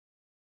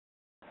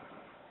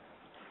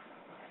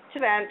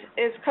event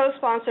is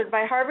co-sponsored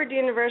by Harvard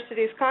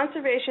University's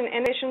Conservation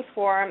Innovation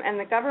Forum and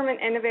the Government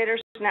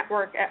Innovators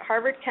Network at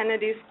Harvard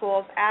Kennedy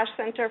School's Ash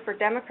Center for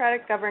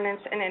Democratic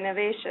Governance and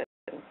Innovation.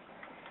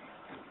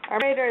 Our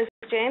moderator is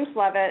James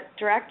Levitt,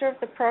 Director of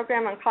the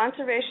Program on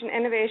Conservation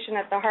Innovation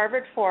at the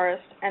Harvard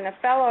Forest and a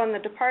Fellow in the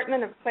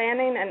Department of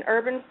Planning and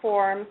Urban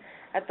Form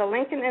at the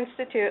Lincoln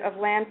Institute of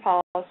Land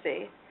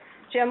Policy.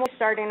 Jim will be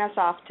starting us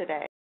off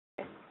today.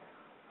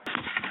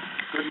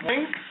 Good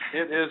morning.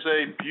 It is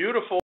a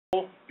beautiful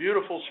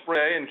spring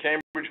day in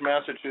Cambridge,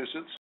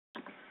 Massachusetts.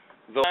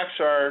 The lilacs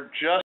are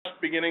just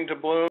beginning to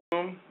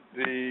bloom.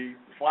 The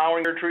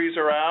flowering trees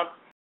are out.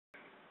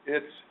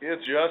 It's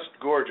just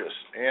gorgeous.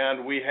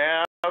 And we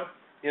have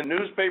in the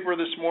newspaper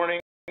this morning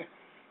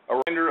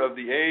a reminder of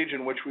the age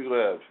in which we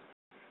live.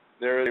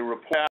 There is a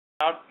report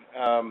out,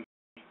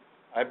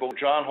 I believe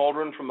John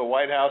Holdren from the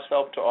White House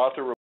helped to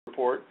author a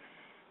report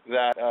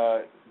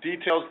that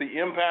details the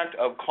impact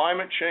of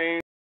climate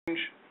change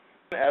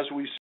as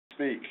we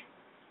speak.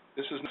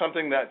 This is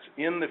something that's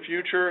in the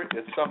future.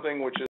 It's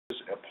something which is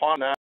upon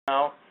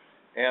now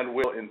and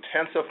will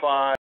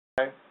intensify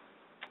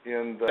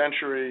in the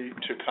century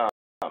to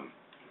come.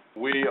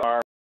 We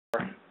are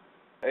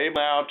able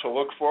now to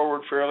look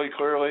forward fairly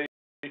clearly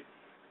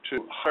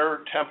to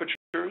higher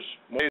temperatures,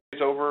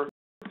 days over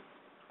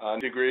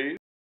degrees.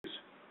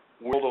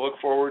 We're able to look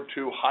forward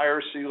to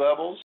higher sea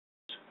levels,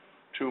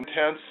 to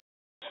intense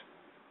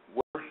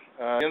weather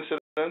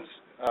incidents,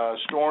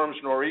 storms,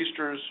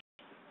 nor'easters,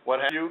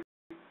 what have you,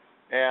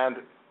 and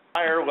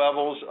higher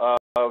levels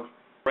of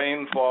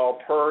rainfall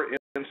per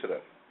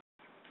incident.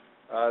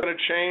 It's going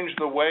to change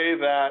the way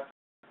that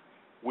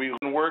we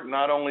work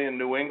not only in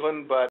New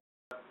England, but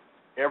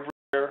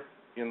everywhere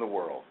in the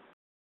world.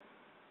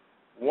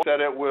 One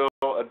that it will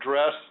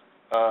address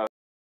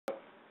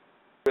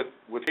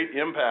with great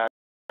impact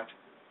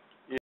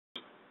is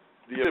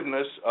the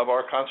effectiveness of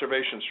our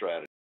conservation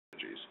strategies.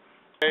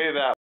 The way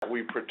that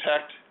we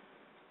protect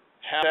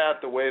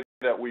habitat, the way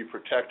that we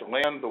protect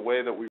land, the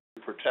way that we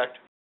protect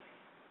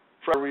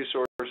fresh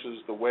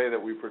resources, the way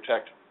that we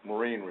protect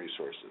marine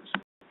resources.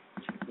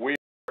 We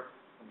are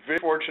very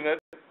fortunate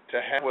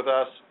to have with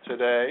us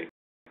today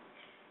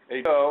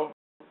a fellow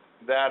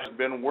that has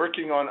been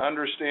working on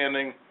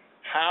understanding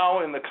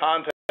how, in the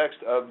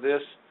context of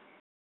this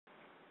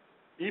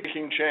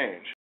epoch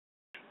change,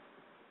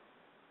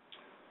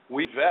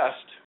 we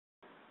invest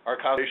our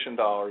conservation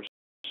dollars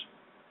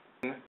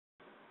in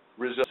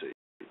resiliency,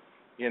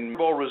 in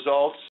measurable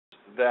results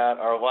that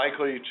are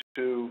likely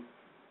to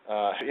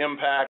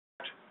impact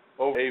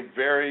over a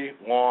very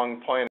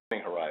long planning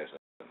horizon,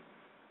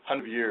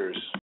 100 years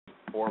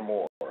or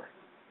more.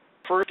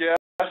 First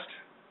guest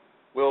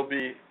will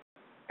be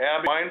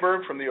Abby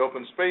Weinberg from the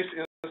Open Space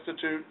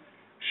Institute.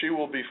 She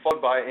will be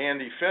followed by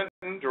Andy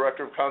Fenton,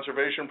 Director of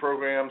Conservation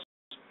Programs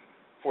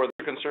for the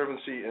Nature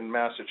Conservancy in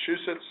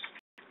Massachusetts,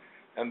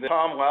 and then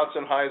Tom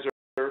Lautzenheiser,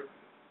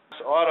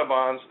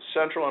 Audubon's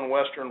Central and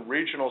Western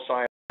Regional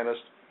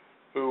Scientist,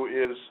 who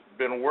has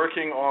been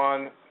working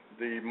on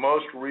the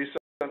most recent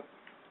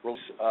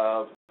release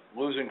of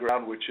Losing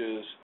Ground, which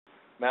is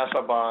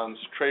Audubon's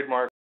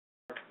trademark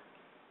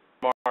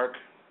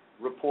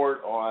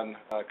report on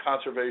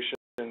conservation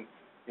in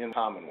the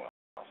Commonwealth.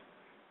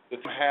 The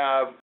two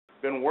have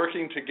been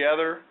working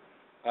together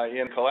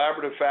in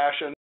collaborative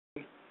fashion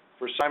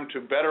for some time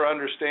to better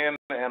understand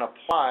and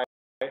apply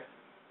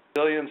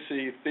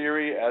resiliency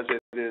theory as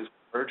it is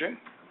emerging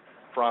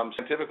from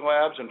scientific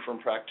labs and from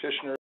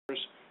practitioners.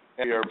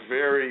 And we are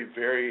very,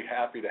 very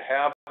happy to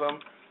have them.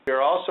 We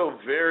are also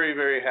very,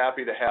 very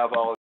happy to have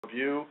all of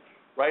you.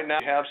 Right now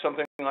we have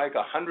something like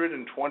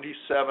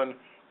 127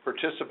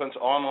 participants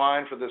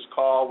online for this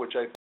call, which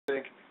I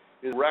think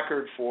is a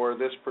record for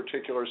this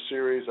particular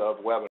series of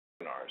webinars.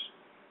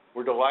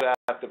 We're delighted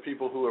that the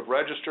people who have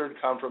registered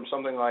come from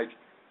something like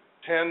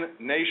 10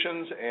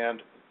 nations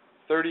and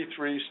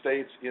 33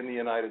 states in the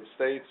United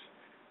States.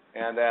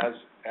 And as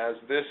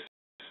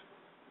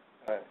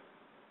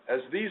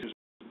these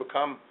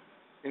become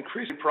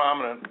increasingly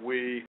prominent,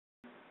 we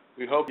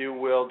hope you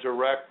will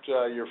direct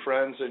your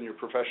friends and your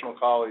professional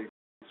colleagues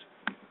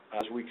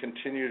as we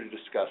continue to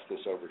discuss this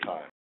over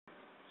time.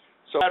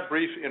 So that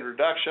brief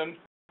introduction,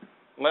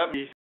 let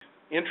me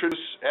introduce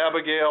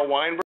Abigail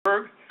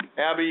Weinberg.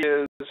 Abby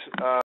is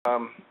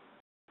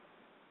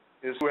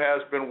who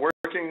has been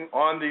working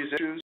on these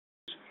issues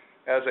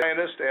as a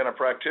scientist and a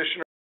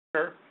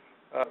practitioner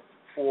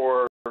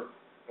for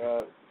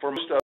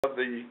most of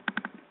the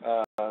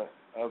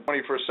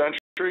 21st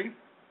century.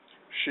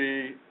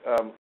 She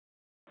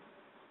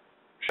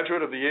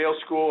graduate of the Yale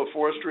School of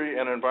Forestry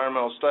and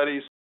Environmental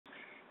Studies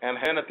and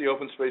had at the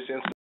Open Space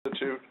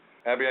Institute.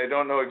 Abby, I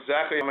don't know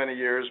exactly how many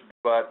years,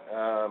 but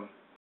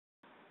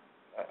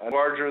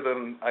larger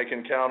than I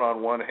can count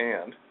on one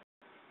hand.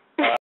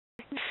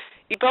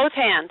 Both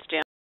hands,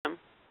 Jim.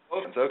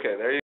 Both hands. Okay,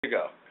 there you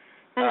go.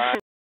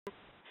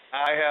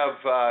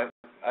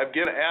 I've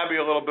given Abby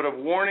a little bit of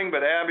warning,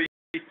 but Abby,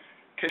 can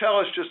you tell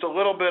us just a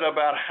little bit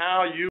about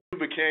how you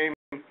became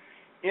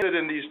interested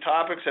in these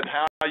topics and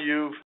how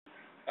you've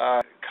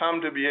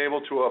come to be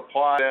able to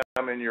apply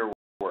them in your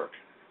work?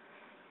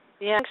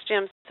 Yeah, thanks,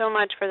 Jim, so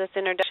much for this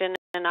introduction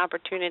and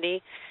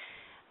opportunity.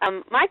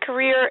 My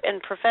career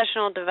and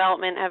professional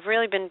development have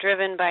really been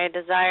driven by a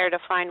desire to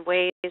find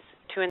ways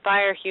to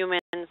inspire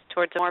humans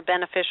towards a more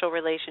beneficial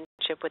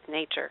relationship with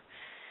nature,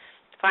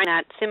 find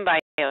that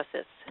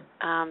symbiosis.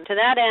 To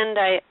that end,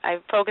 I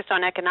focused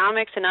on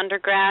economics in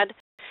undergrad,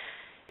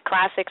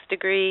 classics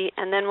degree,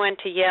 and then went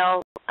to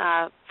Yale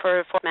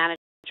for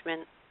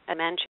management, I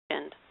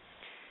mentioned.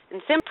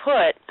 And simply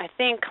put, I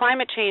think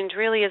climate change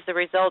really is the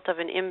result of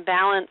an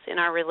imbalance in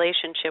our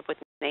relationship with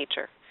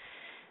nature.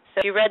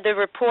 So you read the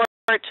report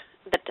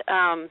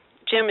that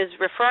Jim is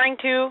referring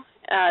to.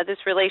 This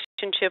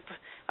relationship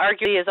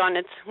arguably is on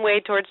its way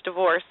towards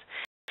divorce.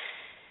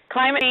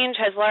 Climate change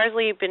has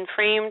largely been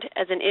framed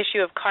as an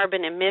issue of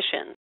carbon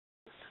emissions.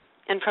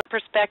 And from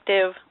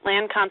perspective,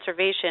 land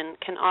conservation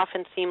can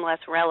often seem less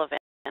relevant.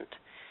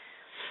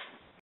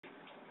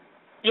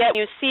 Yet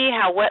you see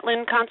how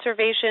wetland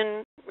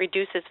conservation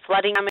reduces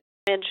flooding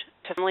damage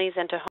to families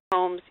and to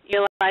homes.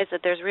 You realize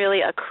that there's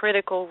really a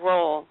critical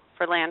role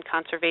for land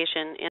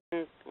conservation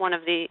in one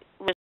of the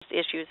worst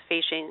issues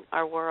facing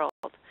our world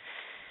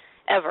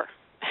ever.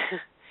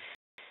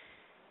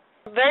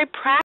 From a very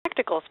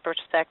practical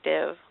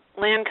perspective,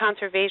 land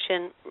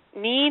conservation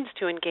needs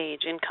to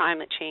engage in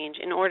climate change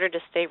in order to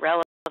stay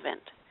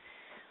relevant.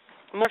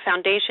 More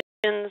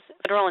foundations,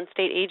 federal and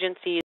state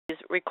agencies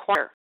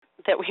require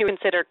that we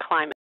consider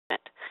climate.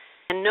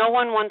 And no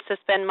one wants to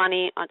spend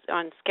money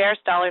on scarce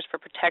dollars for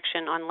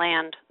protection on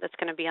land that's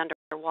going to be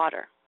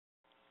underwater.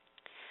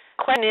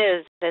 The question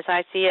is, as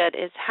I see it,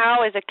 is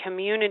how as a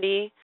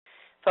community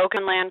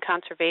focused on land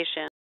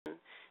conservation can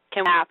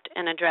we adapt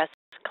and address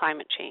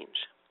climate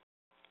change?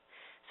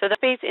 So the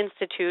Space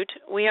Institute,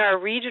 we are a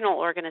regional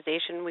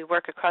organization. We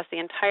work across the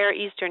entire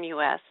eastern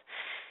U.S.,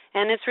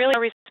 and it's really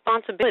our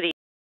responsibility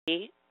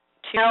to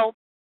help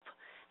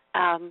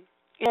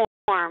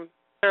inform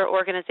other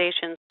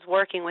organizations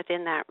working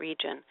within that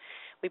region.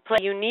 We play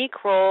a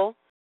unique role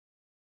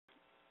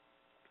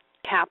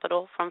in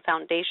capital from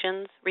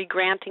foundations,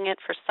 regranting it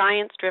for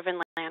science-driven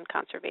land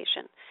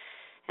conservation.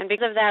 And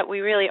because of that, we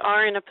really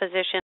are in a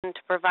position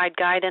to provide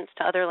guidance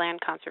to other land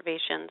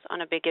conservations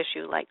on a big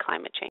issue like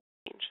climate change.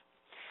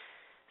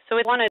 So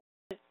we want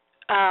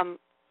to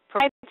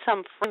provide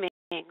some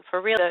framing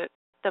for really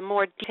the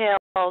more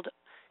detailed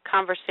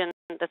conversation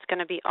that's going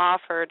to be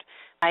offered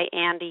by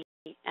Andy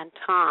and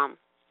Tom.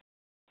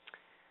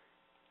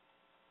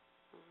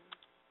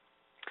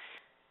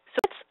 So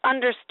let's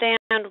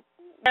understand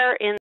where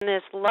in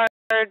this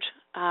large,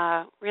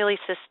 really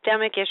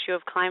systemic issue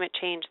of climate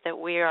change that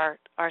we are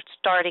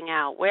starting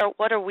out.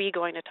 What are we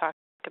going to talk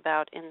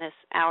about in this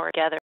hour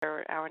together,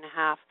 or hour and a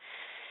half?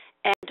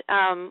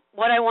 And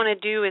what I want to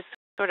do is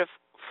sort of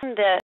from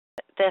the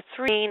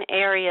three main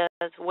areas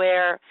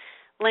where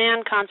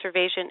land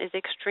conservation is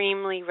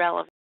extremely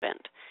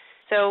relevant.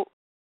 So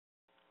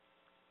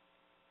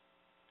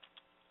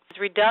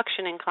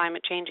reduction in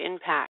climate change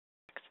impacts.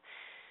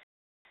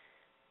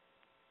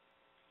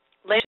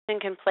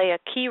 Land can play a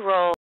key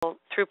role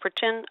through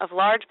protection of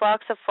large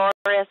blocks of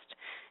forest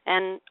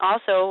and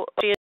also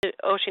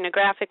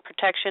oceanographic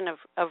protection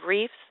of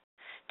reefs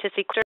to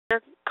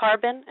sequester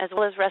carbon as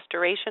well as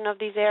restoration of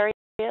these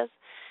areas.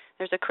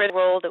 There's a critical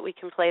role that we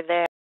can play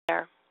there.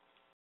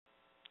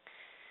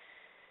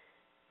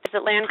 Is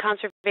that land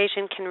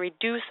conservation can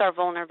reduce our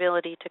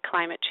vulnerability to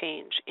climate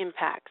change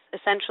impacts,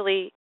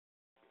 essentially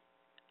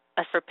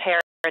a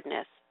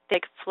preparedness,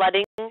 like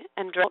flooding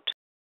and drought,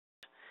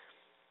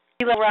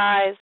 sea level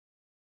rise,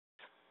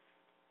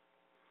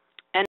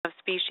 and of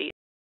species.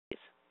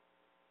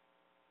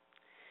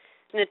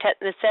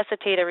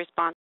 Necessitate a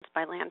response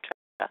by land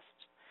trusts.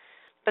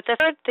 But the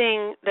third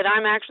thing that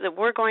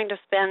we're going to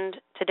spend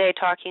today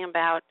talking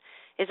about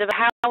is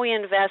about how we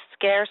invest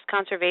scarce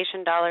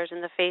conservation dollars in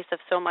the face of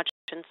so much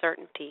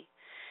uncertainty.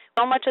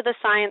 So much of the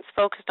science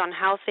focused on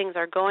how things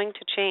are going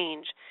to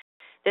change.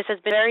 This has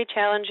been a very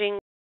challenging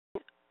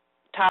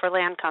topic for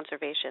land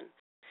conservation,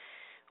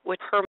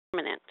 which is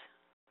permanent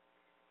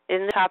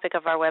in the topic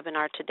of our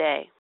webinar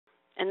today.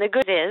 And the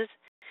good is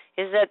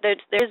that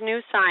there's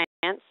new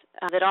science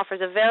that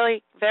offers a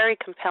very, very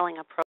compelling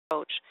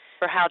approach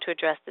for how to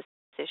address this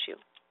issue.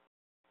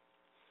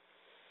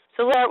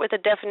 So let's start with a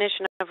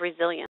definition of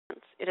resilience.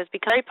 It has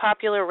become a very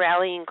popular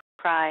rallying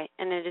cry,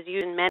 and it is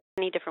used in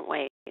many different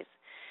ways.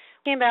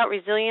 Talking about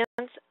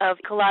resilience of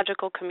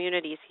ecological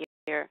communities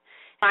here,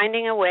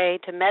 finding a way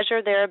to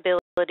measure their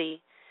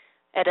ability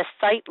at a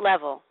site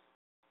level,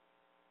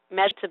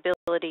 measure its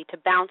ability to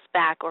bounce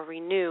back or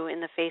renew in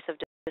the face of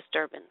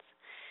disturbance.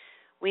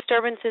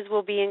 Disturbances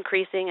will be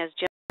increasing, as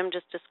Jim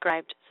just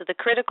described, so the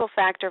critical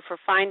factor for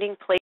finding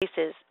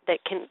places that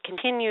can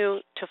continue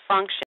to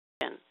function,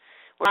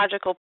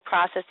 ecological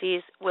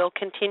processes will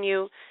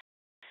continue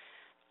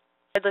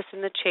regardless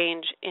of the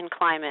change in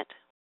climate.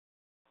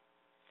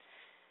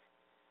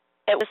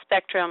 At the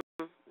spectrum,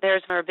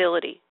 there's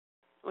vulnerability,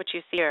 which you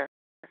see here,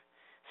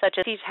 such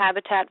as these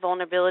habitat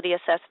vulnerability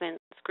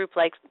assessments. Groups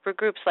like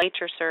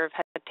NatureConserve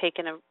have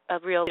taken a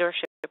real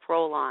leadership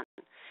role on,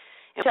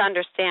 and to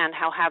understand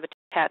how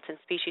habitats and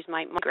species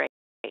might migrate,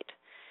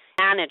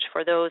 manage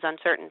for those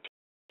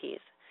uncertainties.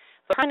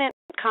 For permanent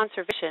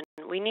conservation,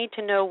 we need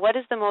to know what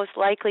is the most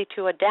likely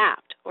to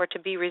adapt or to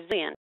be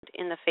resilient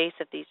in the face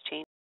of these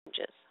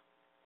changes.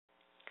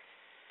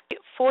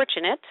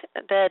 Fortunate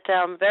that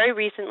very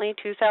recently,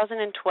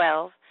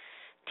 2012,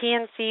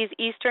 TNC's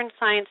Eastern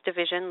Science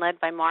Division, led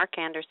by Mark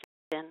Anderson,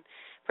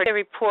 produced a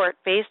report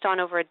based on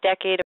over a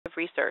decade of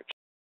research.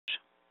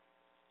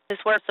 This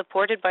work is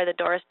supported by the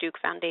Doris Duke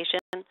Foundation,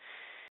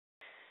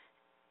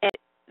 and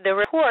the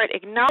report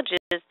acknowledges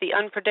the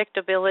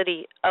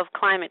unpredictability of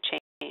climate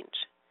change,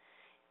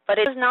 but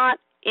it does not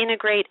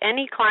integrate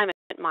any climate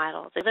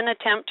models. It's an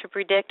attempt to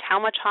predict how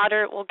much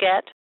hotter it will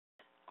get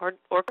or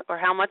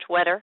how much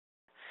wetter.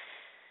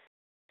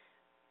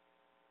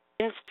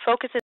 It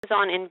focuses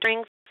on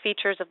enduring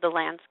features of the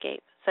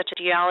landscape, such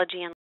as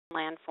geology and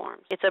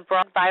landforms. It's a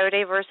broad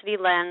biodiversity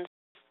lens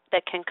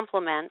that can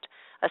complement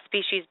a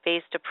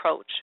species-based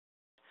approach.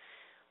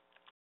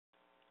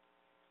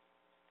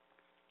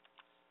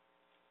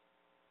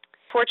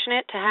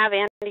 Fortunate to have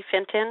Andy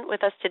Fenton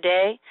with us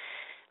today,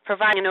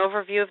 providing an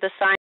overview of the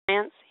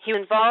science. He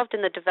was involved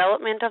in the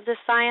development of this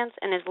science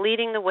and is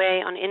leading the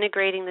way on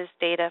integrating this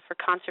data for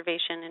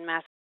conservation in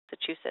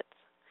Massachusetts.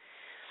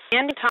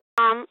 Andy and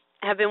Tom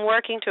have been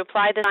working to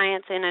apply the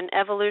science in an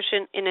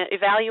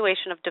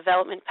evaluation of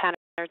development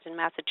patterns in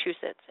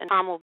Massachusetts, and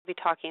Tom will be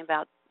talking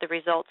about the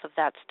results of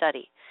that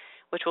study,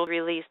 which will be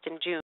released in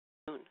June.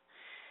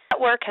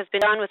 That work has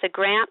been done with a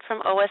grant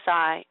from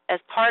OSI as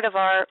part of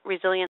our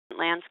Resilient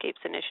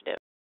Landscapes initiative.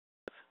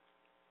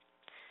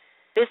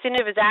 This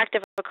initiative is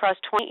active across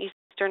 20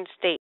 eastern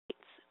states.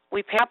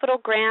 We pay capital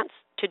grants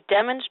to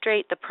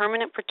demonstrate the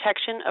permanent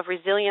protection of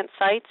resilient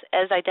sites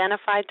as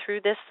identified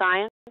through this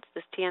science,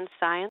 this TN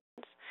science,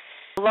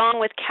 along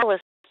with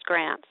catalyst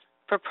grants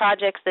for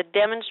projects that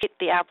demonstrate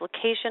the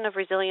application of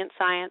resilient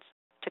science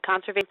to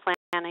conservation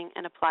planning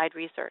and applied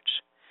research.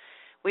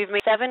 We've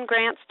made 7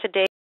 grants to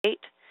date, and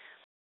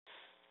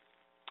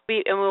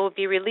we will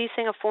be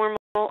releasing a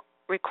formal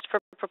request for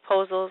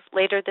proposals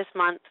later this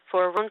month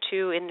for round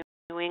 2 in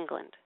New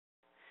England.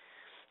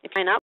 If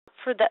you sign up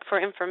for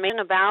information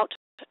about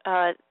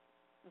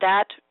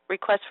that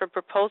request for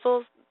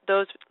proposals,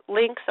 those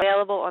links are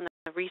available on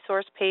the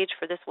resource page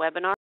for this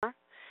webinar.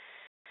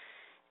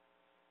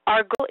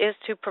 Our goal is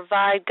to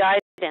provide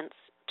guidance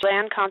to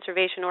land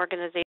conservation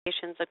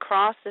organizations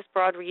across this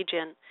broad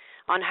region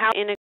on how to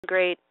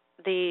integrate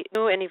the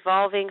new and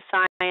evolving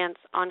science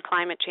on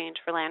climate change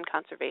for land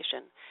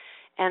conservation.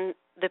 And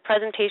the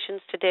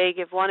presentations today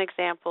give one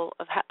example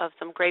of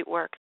some great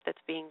work that's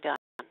being done.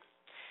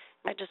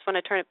 I just want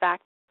to turn it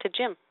back to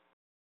Jim.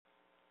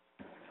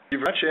 Thank you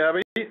very much,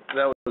 Abby.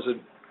 That was a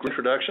good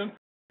introduction.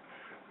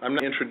 I'm going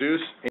to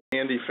introduce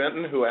Andy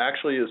Fenton, who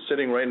actually is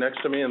sitting right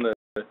next to me in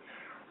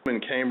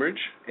Cambridge,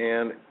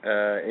 and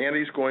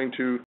Andy's going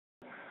to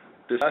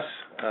discuss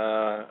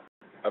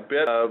a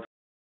bit of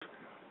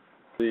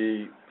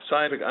the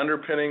scientific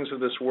underpinnings of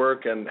this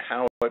work and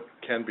how it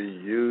can be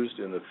used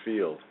in the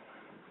field.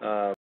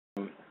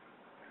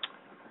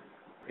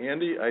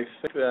 Andy, I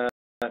think that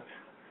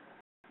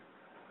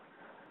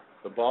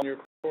the ball in your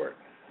court.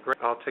 Great.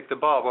 I'll take the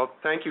ball. Well,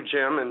 thank you,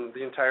 Jim, and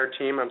the entire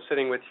team I'm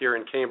sitting with here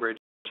in Cambridge.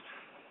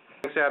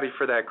 Thanks, Abby,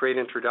 for that great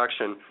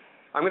introduction.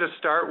 I'm going to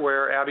start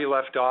where Abby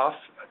left off,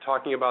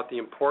 talking about the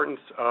importance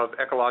of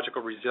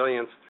ecological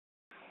resilience,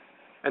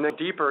 and then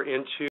deeper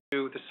into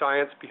the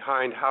science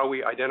behind how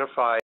we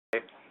identify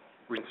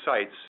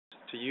sites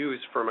to use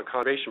from a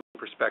conservation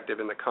perspective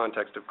in the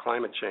context of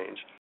climate change.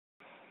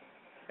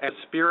 In the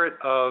spirit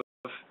of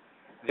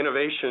the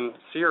innovation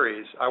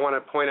series, I want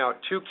to point out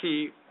 2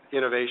 key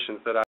innovations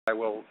that I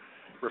will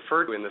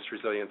refer to in this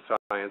resilient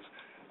science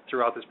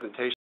throughout this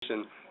presentation.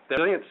 The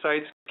resilient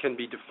sites can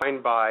be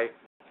defined by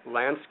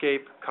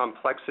landscape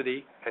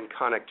complexity and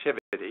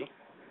connectivity,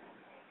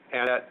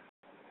 and that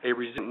a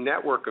resilient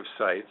network of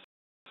sites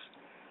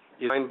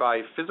is defined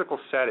by physical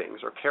settings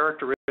or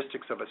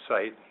characteristics of a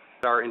site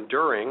that are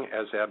enduring,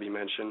 as Abby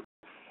mentioned,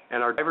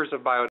 and are drivers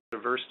of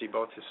biodiversity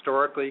both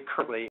historically,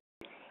 currently,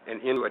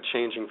 and into a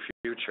changing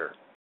future.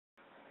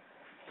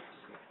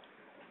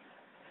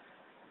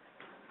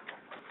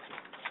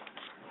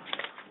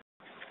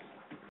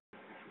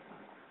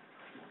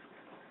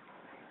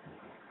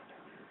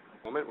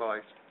 Moment while I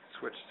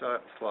switch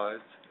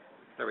slides.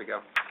 There we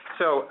go.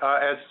 So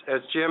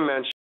as Jim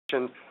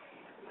mentioned,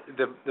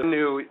 the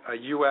new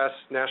U.S.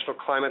 National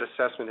Climate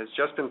Assessment has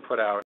just been put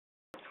out.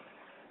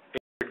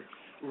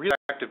 Really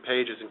active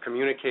pages in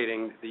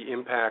communicating the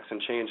impacts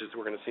and changes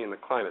we're going to see in the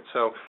climate.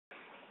 So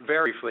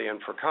very briefly and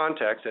for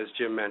context, as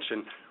Jim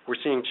mentioned, we're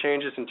seeing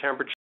changes in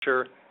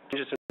temperature,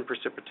 changes in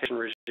precipitation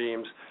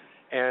regimes,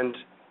 and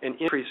an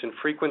increase in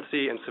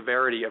frequency and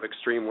severity of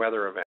extreme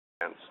weather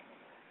events.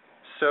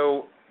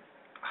 So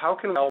how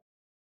can we help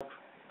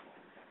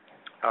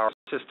our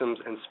systems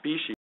and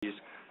species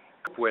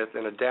cope with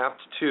and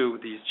adapt to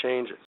these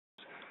changes?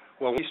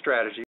 Well, one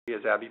strategy,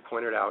 as Abby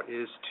pointed out,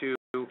 is to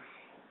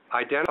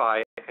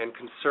identify and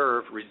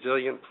conserve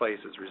resilient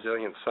places,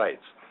 resilient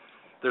sites.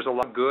 There's a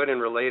lot of good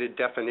and related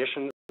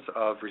definitions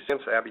of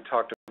resilience. Abby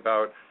talked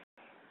about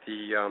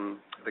the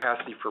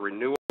capacity for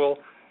renewal.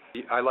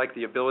 I like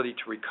the ability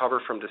to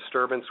recover from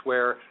disturbance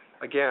where,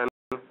 again,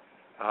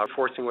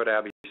 reinforcing what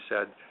Abby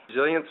said,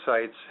 resilient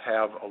sites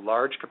have a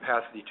large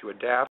capacity to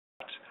adapt.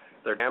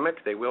 They're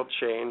dynamic, they will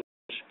change.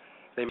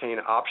 They maintain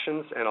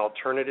options and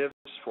alternatives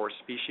for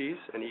species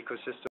and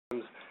ecosystems.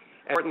 And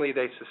importantly,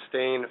 they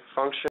sustain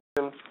function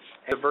and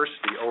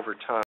diversity over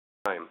time.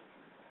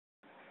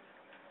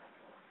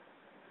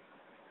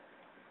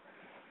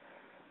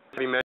 As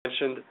we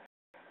mentioned,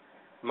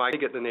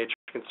 Mike at the Nature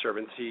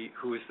Conservancy,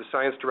 who is the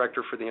science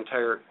director for the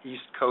entire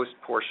East Coast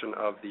portion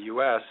of the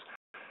U.S.,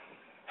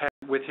 has,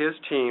 with his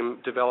team,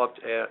 developed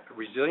a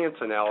resilience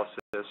analysis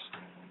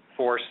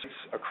for sites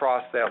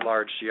across that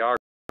large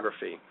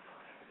geography.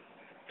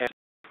 And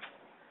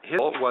his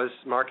goal was,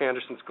 Mark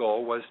Anderson's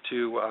goal, was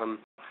to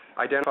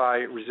identify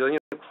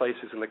resilient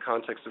places in the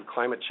context of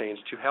climate change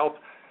to help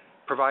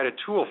provide a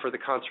tool for the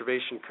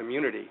conservation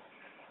community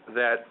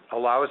that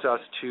allows us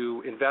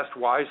to invest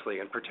wisely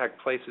and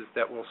protect places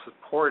that will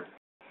support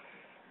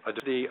a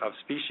diversity of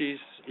species,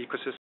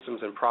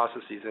 ecosystems, and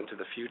processes into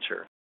the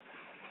future.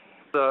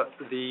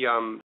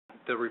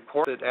 The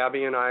report that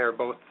Abby and I are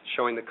both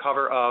showing the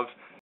cover of,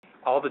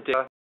 all the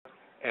data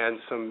and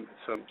some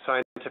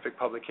scientific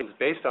publications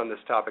based on this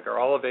topic are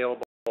all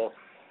available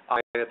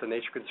at the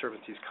Nature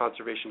Conservancy's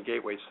Conservation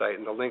Gateway site,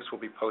 and the links will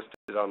be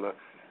posted on the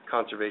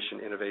Conservation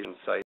Innovation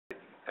site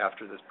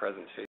after this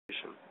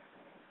presentation.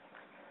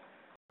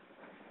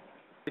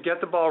 To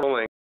get the ball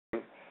rolling,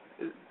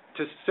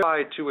 to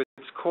simplify to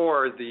its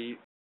core the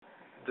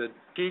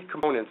key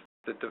components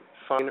that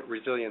define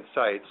resilient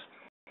sites,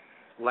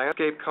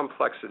 landscape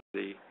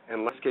complexity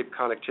and landscape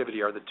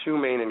connectivity are the two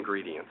main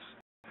ingredients.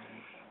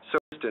 So,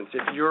 for instance,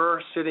 if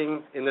you're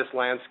sitting in this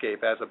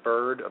landscape as a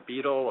bird, a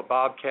beetle, a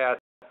bobcat,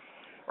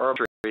 or a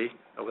tree,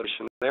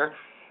 alliteration there,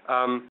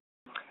 the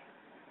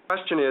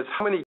question is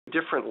how many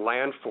different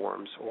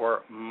landforms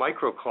or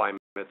microclimates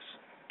can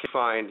you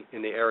find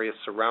in the areas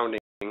surrounding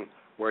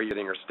where you're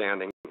sitting or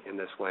standing in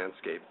this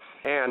landscape,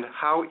 and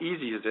how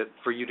easy is it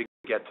for you to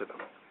get to them?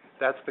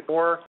 That's the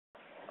core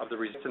of the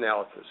resilience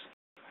analysis.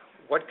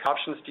 What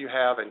options do you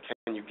have, and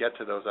can you get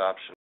to those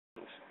options?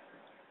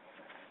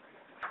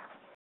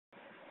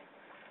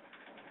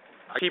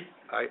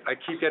 I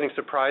keep getting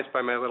surprised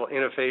by my little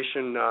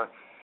innovation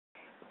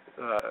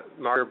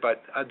marker,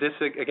 but this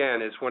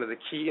again is one of the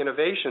key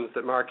innovations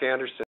that Mark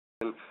Anderson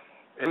is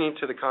bringing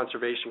to the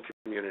conservation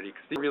community,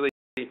 because these are really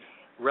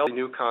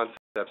relatively new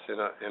concepts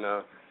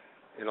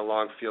in a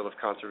long field of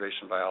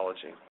conservation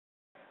biology.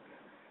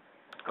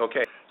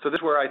 Okay, so this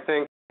is where I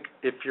think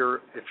if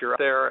you're out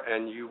there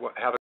and you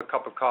have a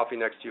cup of coffee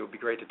next to you, it would be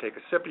great to take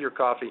a sip of your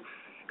coffee,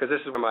 because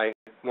this is my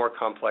more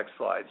complex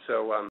slide.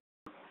 So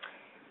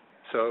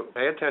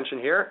pay attention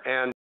here.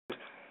 And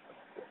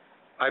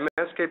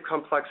landscape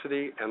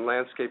complexity and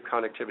landscape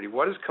connectivity.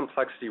 What does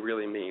complexity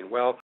really mean?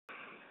 Well,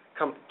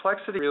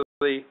 complexity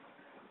really,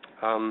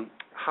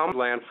 how many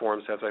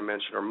landforms, as I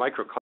mentioned, or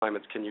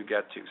microclimates can you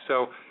get to?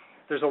 So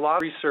there's a lot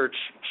of research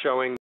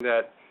showing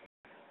that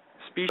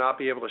species will not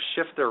be able to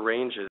shift their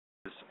ranges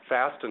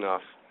fast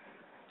enough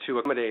to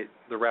accommodate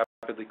the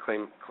rapidly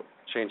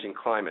changing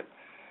climate.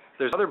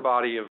 There's another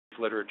body of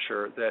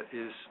literature that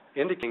is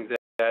indicating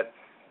that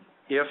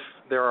if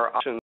there are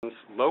options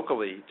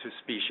locally to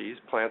species,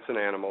 plants and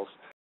animals,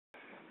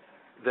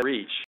 that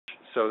reach,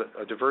 so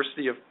a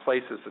diversity of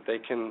places that they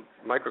can,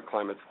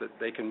 microclimates that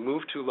they can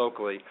move to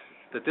locally,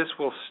 that this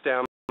will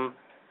stem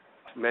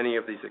many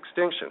of these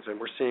extinctions, and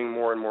we're seeing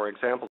more and more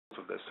examples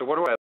of this. So what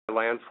do I have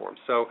landforms?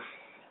 So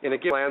in a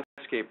given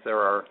landscape, there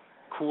are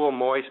cool,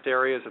 moist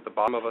areas at the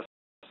bottom of a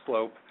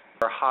slope,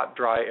 there are hot,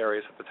 dry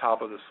areas at the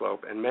top of the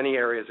slope, and many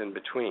areas in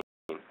between.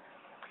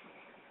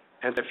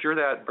 And if you're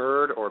that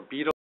bird or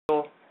beetle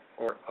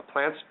or a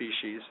plant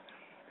species,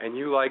 and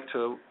you like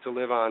to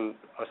live on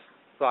a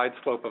side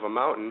slope of a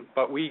mountain,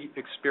 but we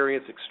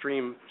experience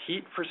extreme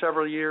heat for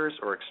several years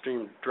or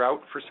extreme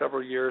drought for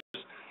several years,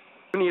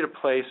 you need a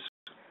place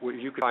where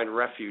you can find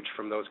refuge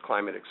from those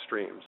climate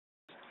extremes.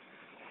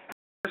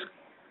 This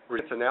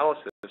resilience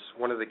analysis,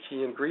 one of the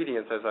key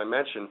ingredients, as I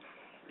mentioned,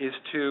 is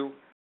to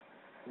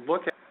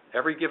look at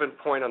every given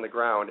point on the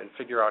ground and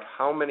figure out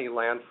how many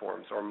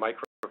landforms or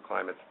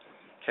microclimates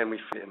can we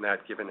find in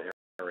that given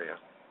area.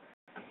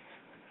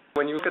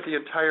 When you look at the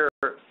entire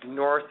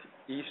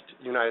northeast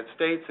United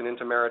States and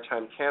into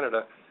maritime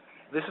Canada,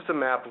 this is a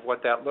map of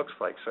what that looks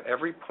like. So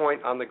every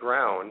point on the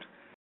ground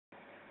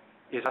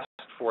is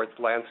asked for its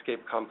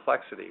landscape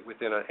complexity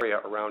within an area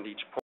around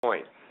each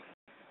point.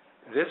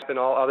 This and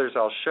all others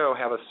I'll show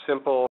have a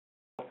simple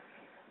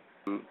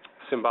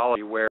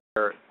symbology where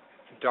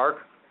dark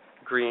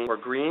green, or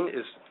green,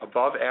 is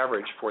above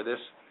average for this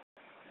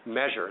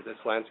measure, this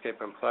landscape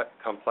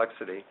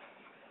complexity.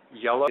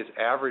 Yellow is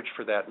average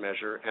for that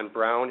measure, and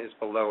brown is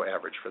below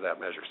average for that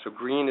measure. So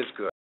green is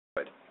good.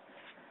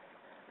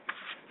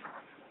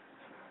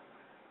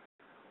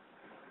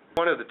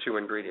 one of the two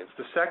ingredients.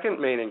 The second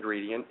main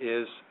ingredient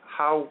is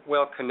how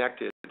well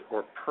connected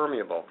or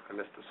permeable, I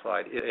missed the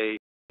slide,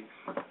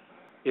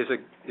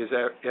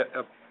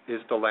 is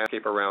the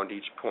landscape around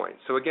each point.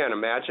 So again,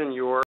 imagine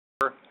you're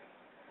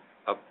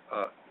a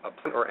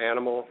plant or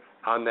animal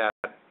on that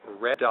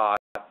red dot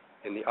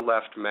in the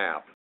left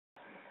map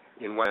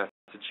in West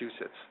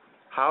Massachusetts.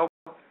 How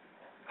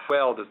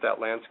well does that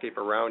landscape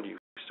around you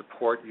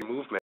support your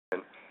movement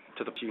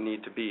to the you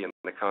need to be in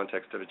the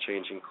context of a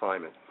changing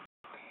climate?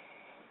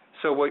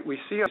 So what we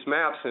see on these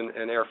maps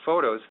and air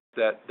photos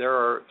that there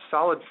are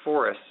solid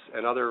forests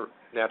and other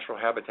natural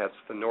habitats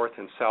to the north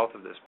and south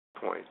of this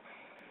point,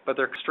 but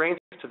there are constraints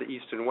to the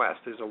east and west.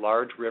 There's a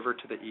large river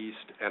to the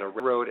east and a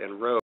railroad and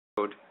road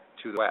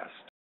to the west.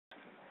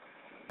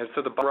 And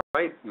so the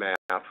right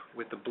map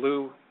with the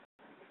blue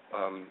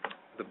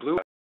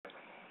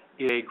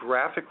is a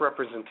graphic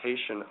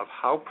representation of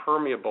how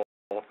permeable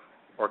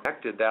or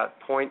connected that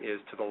point is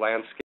to the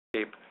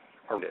landscape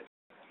around it.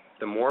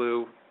 The more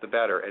blue, the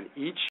better. And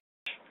each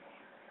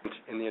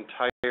in the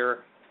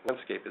entire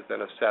landscape is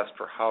then assessed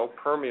for how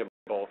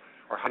permeable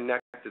or how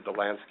connected the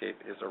landscape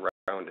is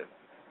around it.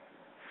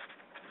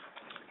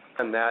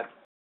 And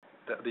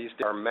these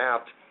are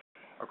mapped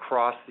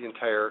across the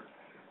entire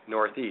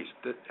Northeast.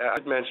 I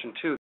should mention,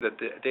 too, that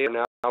the data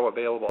are now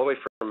available all the way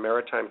from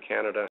maritime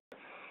Canada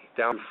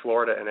down to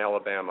Florida and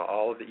Alabama.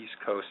 All of the East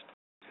Coast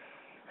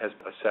has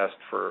been assessed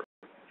for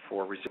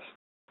resilience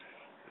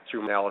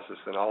through analysis,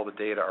 and all the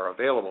data are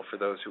available for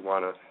those who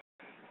want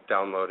to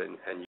download and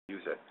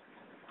use it.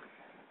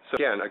 So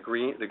again,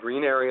 the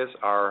green areas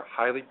are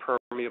highly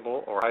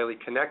permeable or highly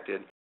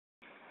connected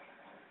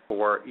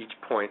for each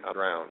point on the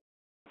ground.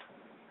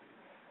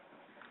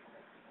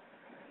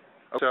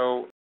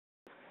 So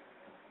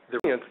the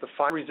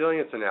final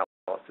resilience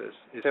analysis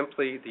is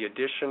simply the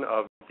addition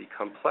of the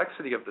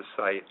complexity of the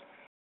site,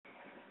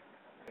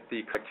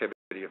 the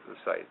connectivity of the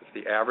site. It's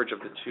the average of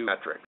the two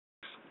metrics.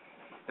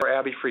 Where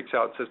Abby freaks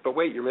out and says, but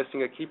wait, you're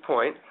missing a key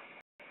point.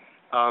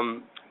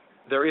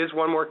 There is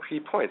one more key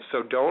point,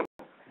 so don't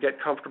get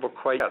comfortable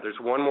quite yet. There's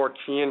one more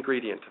key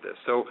ingredient to this.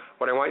 So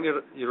what I want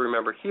you to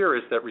remember here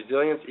is that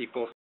resilience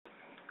equals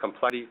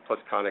complexity plus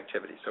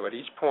connectivity. So at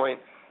each point,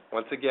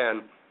 once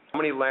again, how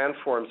many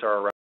landforms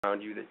are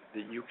around you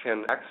that you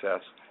can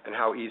access, and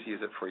how easy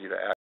is it for you to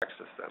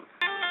access them?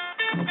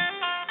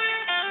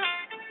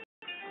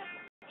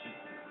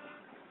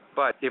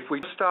 But if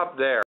we stop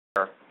there,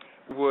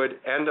 we would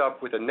end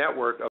up with a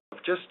network of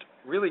just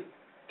really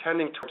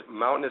tending towards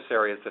mountainous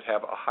areas that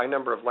have a high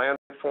number of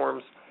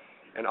landforms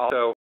and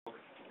also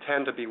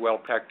tend to be well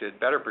protected,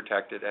 better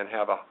protected, and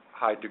have a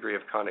high degree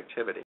of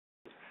connectivity.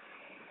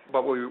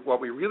 But what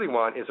we really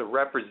want is a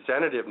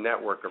representative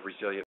network of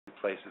resilient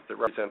places that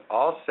represent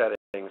all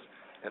settings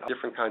and all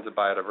different kinds of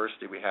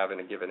biodiversity we have in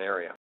a given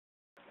area.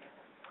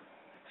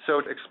 So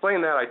to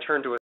explain that, I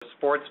turn to a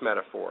sports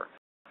metaphor.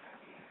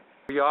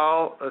 We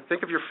all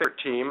think of your favorite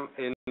team.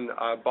 In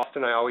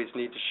Boston, I always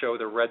need to show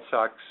the Red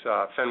Sox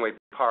Fenway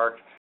Park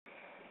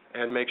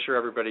and make sure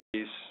everybody's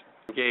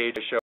engaged.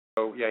 I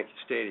show Yankee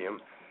Stadium.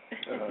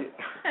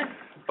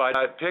 But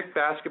pick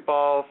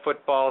basketball,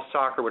 football,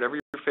 soccer, whatever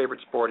your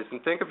favorite sport is,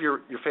 and think of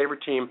your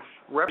favorite team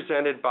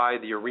represented by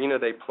the arena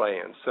they play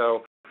in.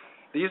 So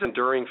these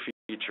enduring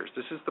features.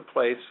 This is the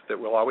place that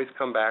we'll always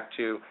come back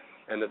to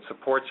and that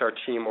supports our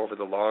team over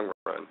the long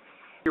run.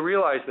 You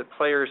realize that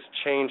players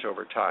change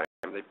over time.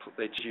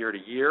 They change year to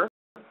year,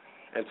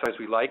 and sometimes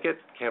we like it,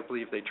 can't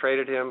believe they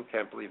traded him,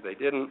 can't believe they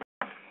didn't,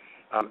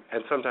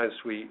 and sometimes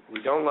we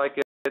don't like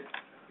it,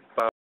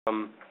 but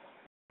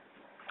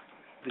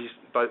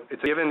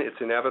it's given, it's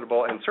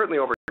inevitable, and certainly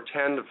over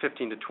 10 to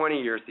 15 to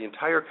 20 years, the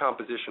entire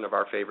composition of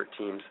our favorite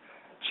teams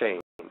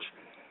change.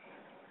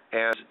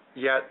 And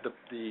yet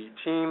the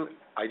team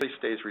ideally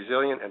stays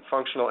resilient and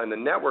functional, and the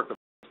network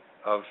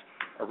of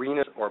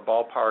arenas or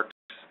ballparks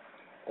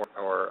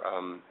or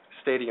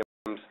stadiums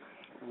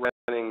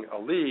running a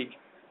league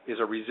is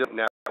a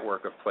resilient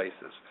network of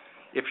places.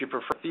 If you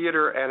prefer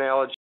theater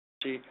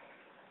analogy,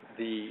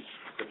 the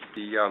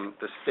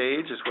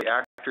stage is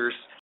where actors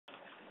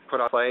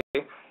put on play.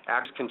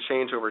 Actors can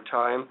change over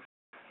time,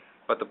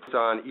 but the plays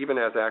on even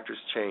as actors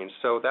change.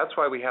 So that's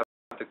why we have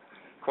the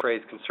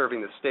phrase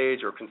conserving the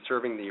stage or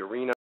conserving the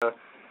arena.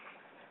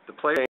 The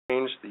play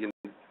change, the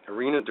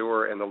arena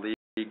endure, and the league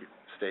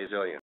stays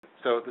resilient.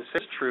 So the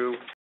same is true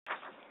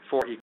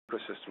for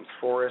ecosystems,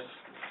 forests,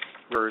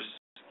 rivers,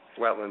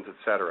 wetlands,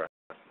 etc.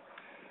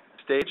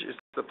 Stage is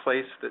the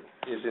place that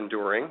is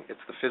enduring. It's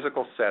the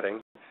physical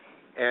setting.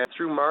 And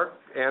through Mark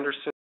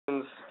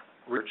Anderson's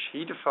research,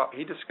 he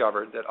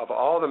discovered that of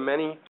all the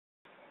many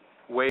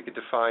ways to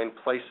define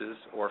places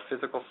or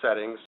physical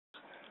settings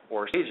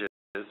or stages,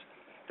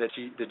 that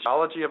the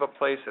geology of a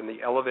place and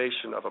the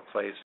elevation of a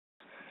place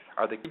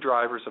are the key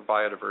drivers of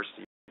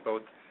biodiversity,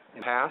 both in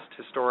the past,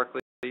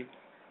 historically,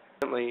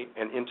 presently,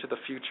 and into the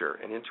future,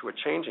 and into a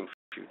changing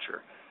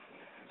future.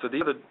 So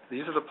these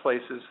are the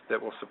places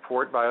that will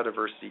support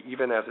biodiversity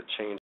even as it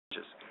changes.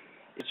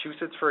 In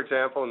Massachusetts, for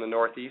example, in the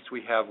Northeast,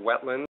 we have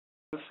wetlands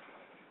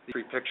These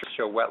three pictures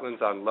show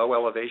wetlands on low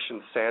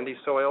elevation sandy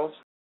soils,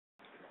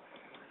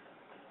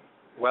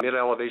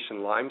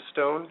 mid-elevation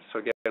limestone. So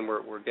again,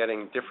 we're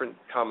getting different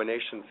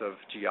combinations of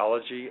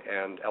geology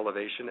and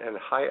elevation, and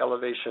high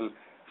elevation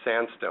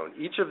sandstone.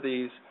 Each of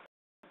these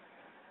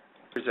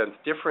presents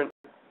different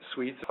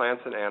suites of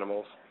plants and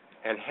animals,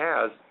 and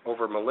has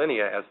over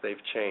millennia as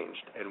they've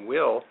changed, and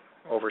will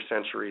over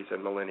centuries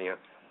and millennia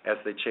as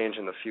they change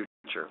in the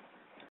future.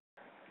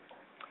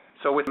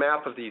 So with a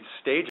map of these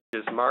stages,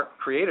 Mark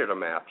created a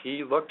map.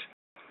 He looked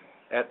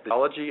at the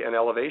geology and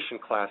elevation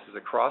classes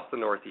across the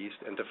Northeast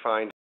and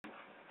defined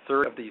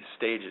 30 of these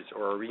stages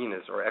or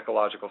arenas or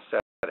ecological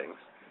settings.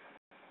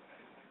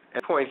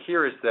 And the point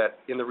here is that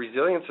in the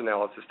resilience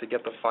analysis, to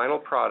get the final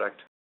product,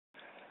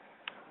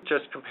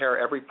 just compare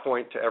every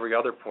point to every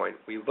other point.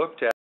 We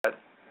looked at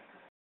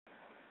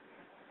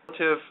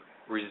relative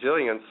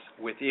resilience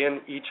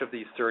within each of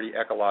these 30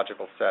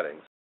 ecological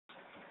settings.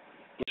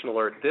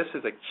 Alert, this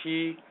is a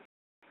key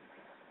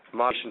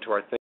motivation to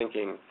our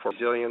thinking for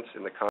resilience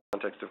in the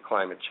context of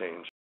climate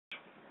change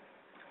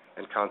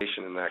and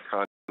conservation in that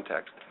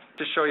context.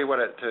 To show you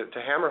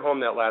to hammer home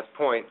that last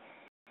point,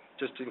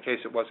 just in case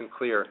it wasn't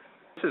clear,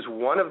 this is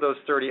one of those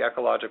 30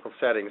 ecological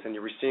settings, and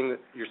you're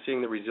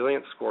seeing the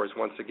resilience scores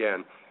once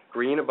again: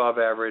 green above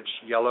average,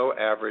 yellow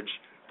average,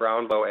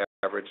 brown below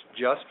average,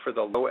 just for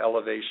the low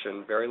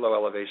elevation, very low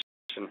elevation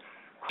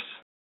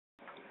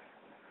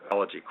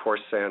geology,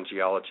 coarse sand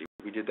geology.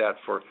 We did that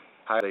for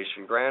high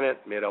elevation granite,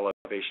 mid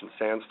elevation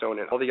sandstone,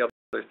 and all the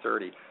other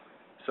 30.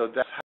 So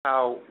that's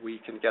how we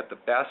can get the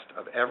best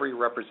of every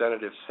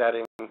representative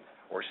setting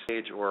or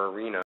stage or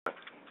arena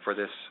for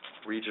this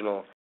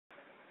regional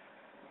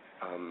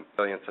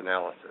resilience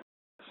analysis.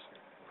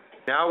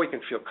 Now we can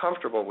feel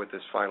comfortable with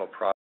this final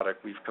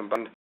product. We've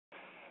combined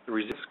the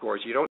resilience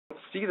scores. You don't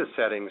see the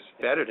settings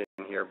embedded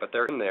in here, but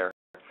they're in there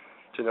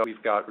to know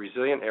we've got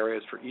resilient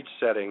areas for each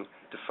setting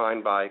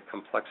defined by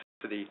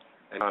complexity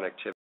and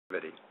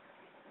connectivity.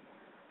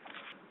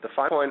 The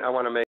final point I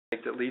want to make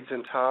that leads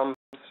in Tom's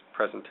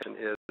presentation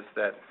is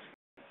that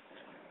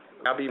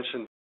Abby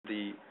mentioned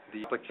the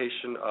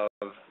application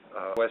of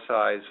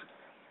OSI's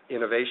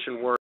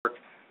innovation work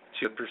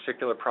to a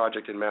particular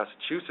project in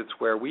Massachusetts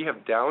where we have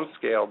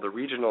downscaled the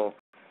regional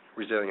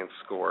resilience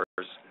scores.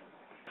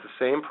 It's the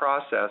same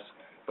process,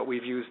 but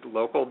we've used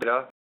local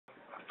data,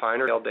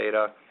 finer scale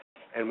data,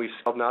 and we've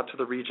scaled not to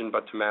the region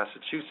but to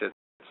Massachusetts,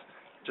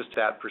 just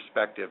that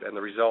perspective, and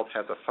the result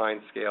has a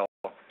fine scale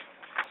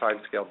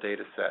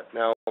data set.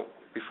 Now,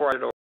 before I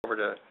hand it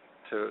over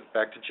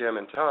back to Jim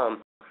and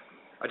Tom,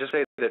 I just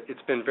say that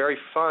it's been very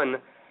fun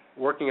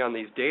working on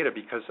these data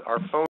because our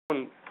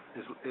phone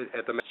is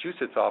at the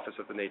Massachusetts office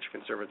of the Nature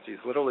Conservancy is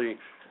literally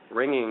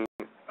ringing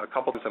a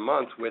couple times a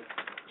month with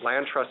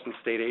land trust and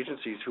state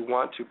agencies who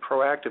want to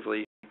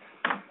proactively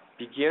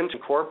begin to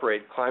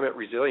incorporate climate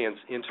resilience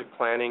into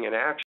planning and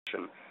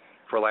action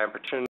for land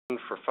protection,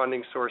 for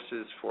funding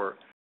sources, for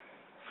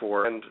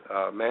land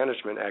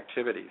management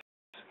activities.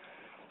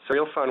 So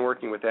real fun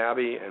working with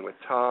Abby and with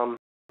Tom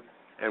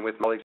and with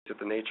colleagues at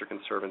the Nature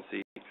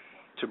Conservancy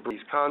to bring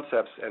these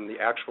concepts and the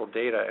actual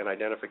data and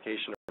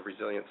identification of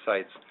resilient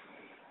sites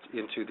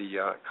into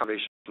the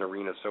conservation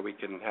arena so we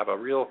can have a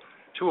real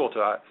tool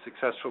to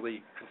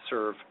successfully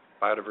conserve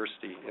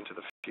biodiversity into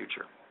the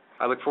future.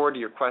 I look forward to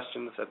your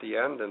questions at the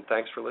end, and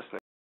thanks for listening.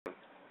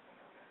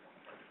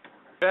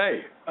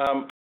 Okay.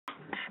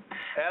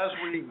 As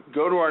we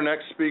go to our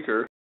next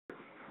speaker,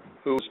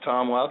 who is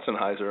Tom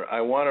Lautzenheiser,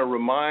 I want to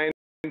remind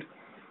you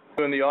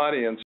in the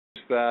audience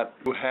that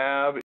you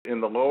have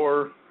in the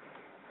lower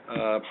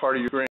part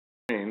of your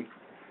screen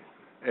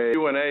a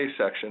Q&A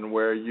section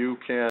where you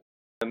can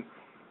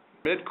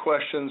submit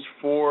questions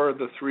for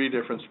the three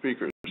different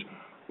speakers.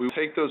 We will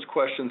take those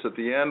questions at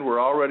the end. We're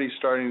already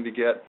starting to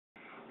get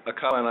a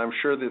couple, and I'm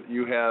sure that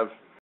you have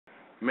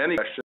many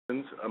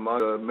questions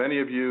among many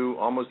of you,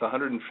 almost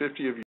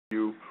 150 of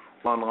you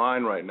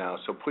online right now.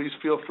 So please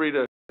feel free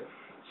to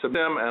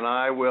submit them, and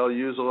I will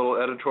use a little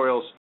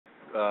editorial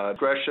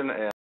discretion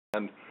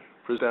and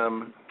present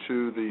them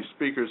to the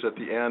speakers at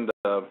the end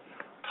of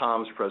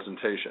Tom's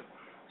presentation.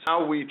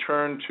 Now we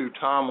turn to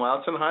Tom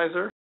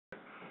Lautzenheiser.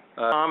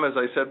 Tom, as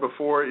I said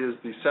before, is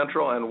the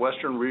Central and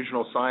Western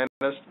Regional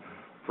Scientist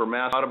for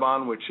Mass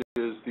Audubon, which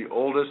is the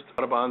oldest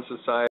Audubon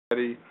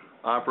society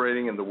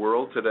operating in the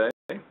world today.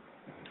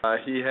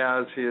 He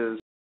has his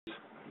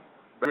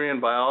degree in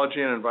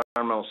biology and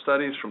environmental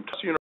studies from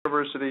Tufts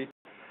University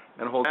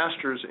and holds a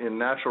master's in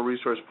natural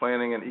resource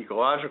planning and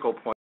ecological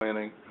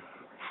planning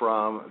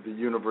from the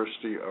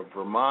University of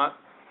Vermont.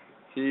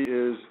 He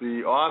is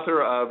the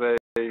author of a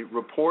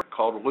report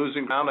called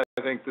Losing Ground.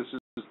 I think this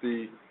is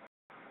the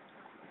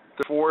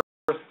fourth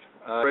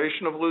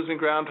iteration of Losing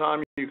Ground,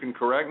 Tom. You can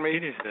correct me.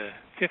 It is the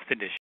fifth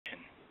edition.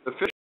 The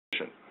fifth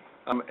edition.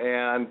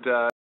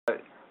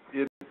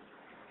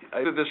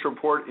 This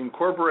report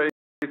incorporates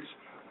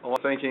a lot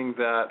of thinking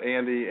that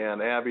Andy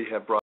and Abby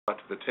have brought to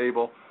the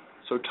table.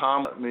 So,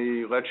 Tom,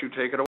 let you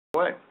take it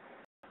away.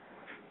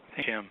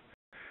 Thank you, Jim.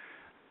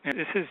 And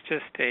this is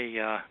just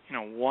a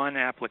one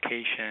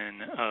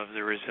application of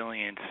the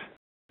resilience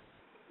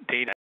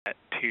data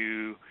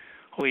to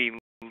hopefully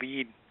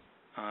lead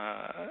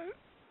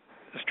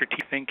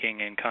strategic thinking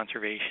in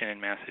conservation in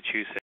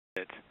Massachusetts.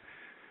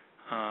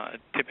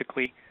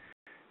 Typically,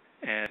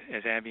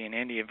 as Abby and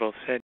Andy have both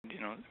said,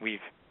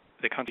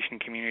 the conservation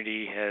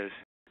community has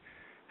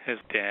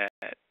looked at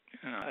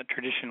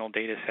traditional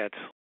data sets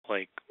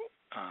like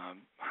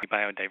high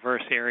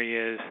biodiverse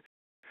areas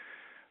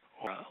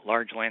or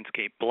large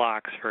landscape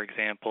blocks, for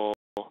example,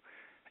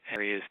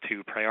 areas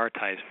to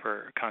prioritize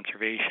for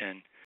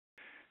conservation.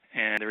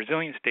 And the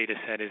resilience data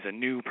set is a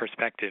new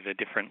perspective, a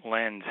different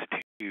lens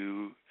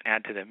to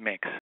add to the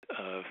mix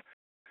of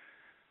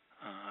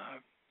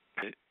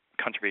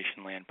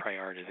conservation land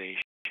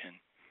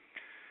prioritization.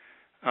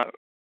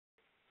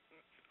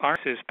 Ours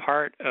is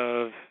part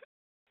of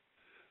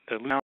the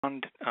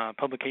Audubon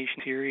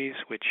publication series,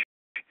 which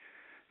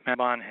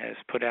Audubon has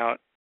put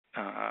out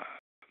at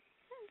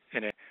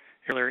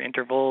earlier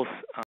intervals.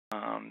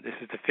 This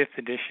is the 5th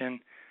edition.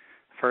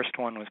 First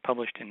one was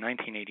published in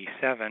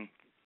 1987.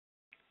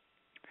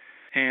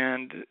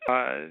 And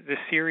this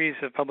series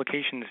of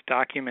publications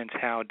documents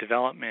how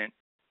development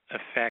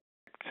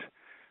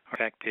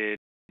affected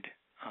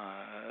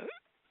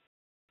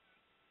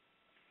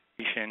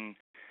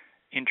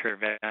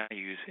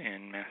inter-values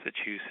in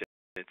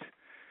Massachusetts.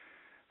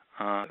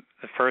 The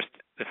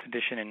 5th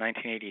edition in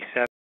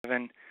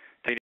 1987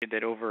 stated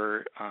that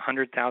over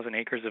 100,000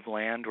 acres of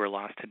land were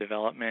lost to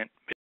development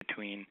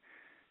between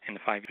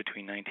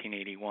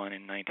 1981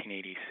 and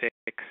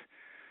 1986.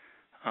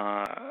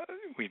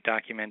 We've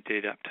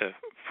documented up to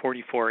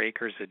 44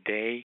 acres a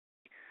day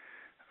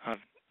of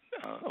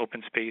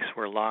open space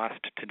were lost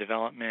to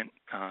development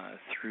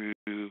through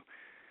the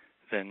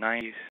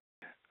 90s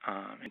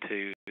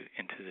into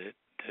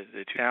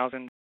the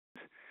 2000s.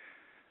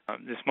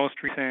 This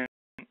most recent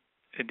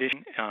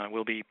edition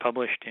will be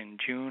published in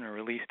June or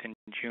released in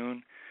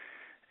June,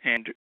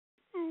 and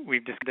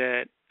we've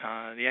discovered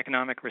that the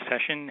economic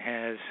recession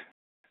has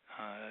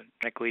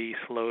dramatically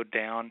slowed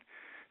down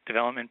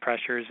development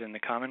pressures in the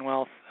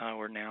Commonwealth.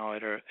 We're now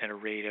at a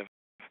rate of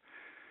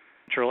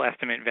natural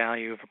estimate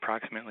value of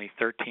approximately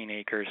 13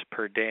 acres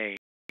per day,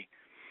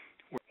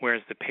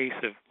 whereas the pace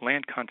of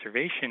land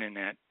conservation in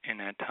that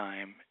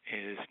time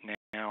is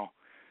now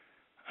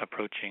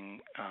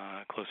approaching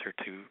closer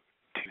to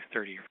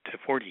 30 to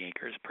 40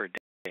 acres per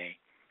day.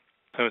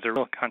 So it's a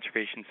real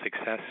conservation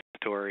success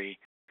story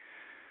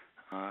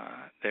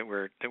that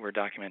we're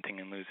documenting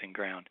in Losing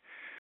Ground.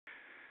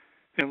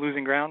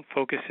 Losing Ground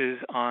focuses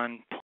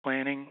on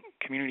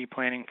community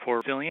planning for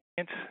resilience.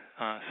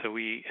 So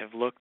we have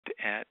looked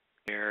at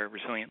where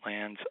resilient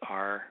lands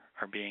are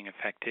being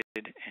affected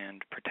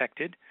and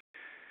protected,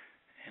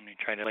 and we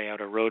try to lay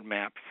out a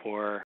roadmap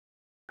for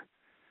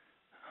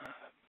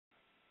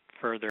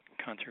further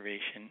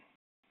conservation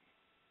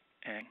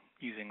and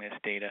using this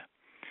data.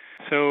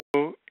 So,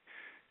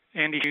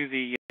 Andy,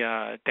 the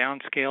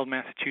downscaled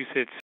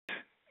Massachusetts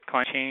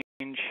climate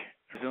change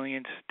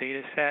resilience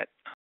data set.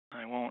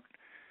 I won't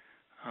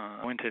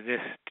go into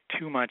this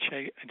too much.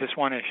 I just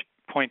want to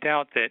point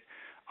out that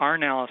our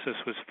analysis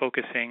was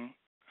focusing,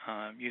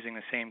 using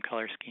the same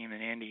color scheme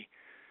that Andy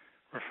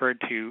referred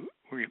to.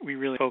 We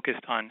really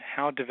focused on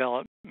how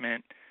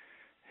development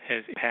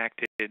has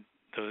impacted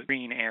those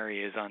green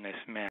areas on this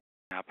map.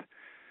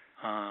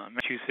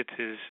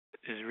 Massachusetts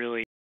is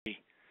really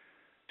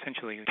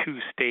essentially 2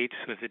 states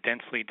with a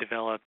densely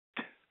developed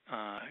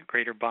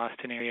greater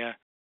Boston area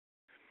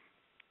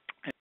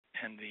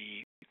and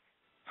the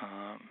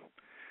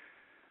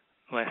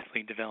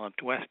lessly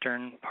developed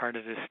western part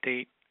of the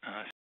state,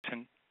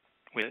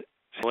 with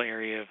the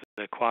area of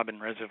the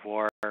Quabbin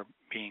Reservoir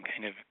being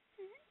kind of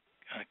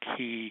a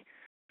key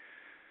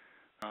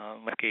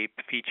landscape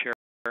feature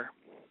of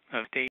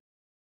the state.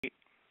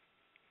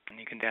 And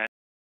you can see that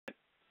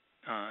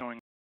going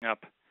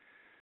up.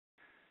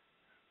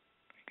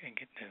 I can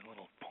get the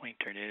little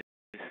pointer. It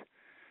is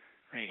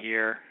right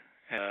here,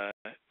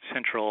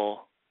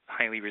 central,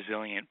 highly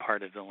resilient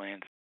part of the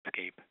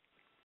landscape.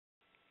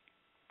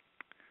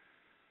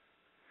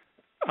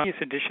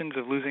 Previous editions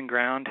of Losing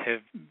Ground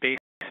have based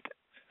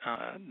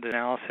the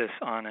analysis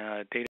on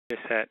a data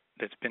set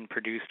that's been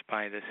produced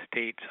by the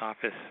state's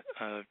Office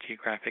of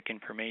Geographic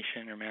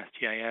Information, or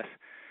MassGIS.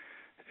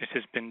 This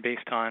has been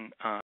based on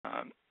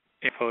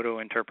photo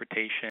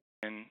interpretation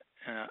and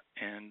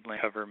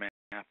land cover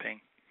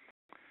mapping.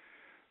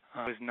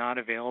 It was not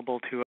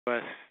available to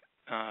us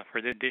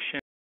for this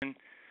edition.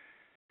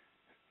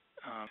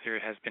 There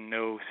has been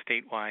no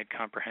statewide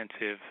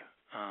comprehensive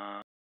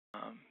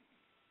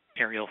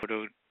aerial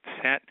photo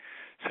set,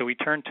 so we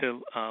turned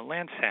to a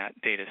Landsat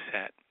data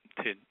set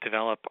to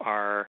develop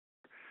our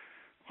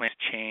land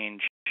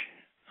change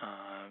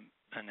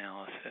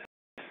analysis.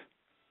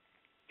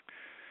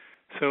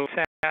 So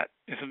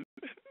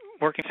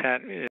working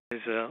SAT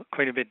is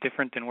quite a bit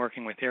different than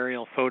working with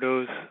aerial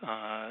photos.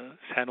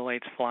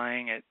 Satellites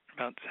flying at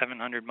about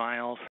 700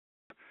 miles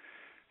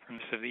from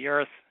the surface of the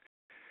Earth.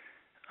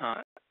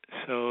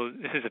 So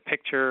this is a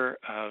picture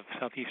of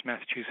southeast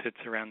Massachusetts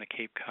around the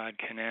Cape Cod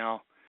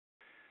Canal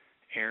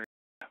area.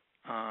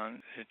 A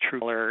true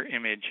color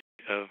image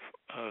of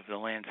the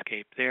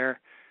landscape there.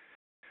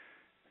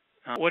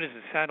 What is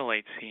the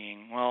satellite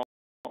seeing? Well,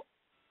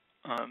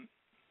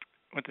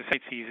 what the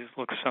satellite sees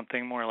looks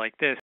something more like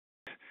this,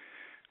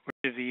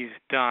 where these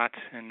dots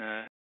in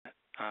the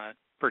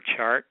per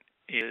chart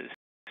is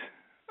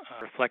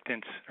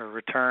reflectance or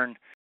return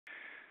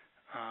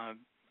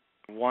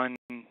one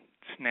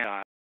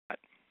snapshot,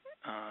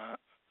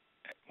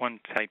 one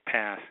site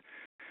pass.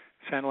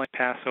 Satellite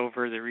pass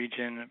over the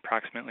region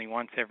approximately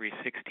once every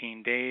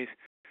 16 days.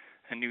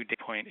 A new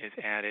data point is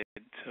added.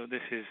 So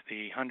this is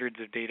the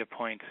hundreds of data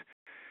points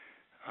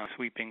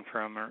sweeping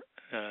from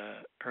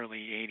early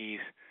 80s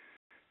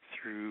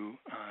through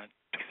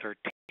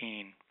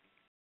 2013.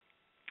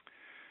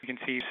 You can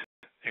see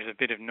there's a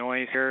bit of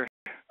noise here,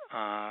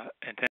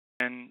 and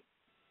then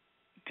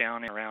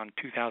down around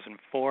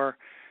 2004,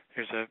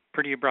 there's a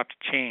pretty abrupt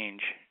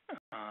change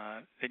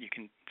that you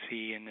can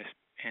see in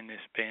this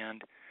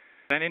band.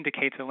 That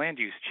indicates a land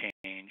use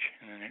change,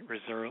 and then it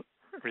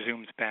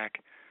resumes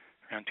back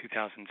around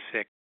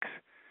 2006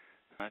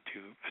 to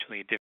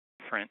actually a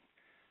different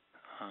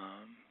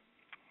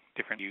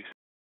use.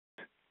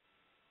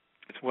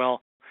 As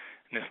well,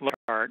 in this lower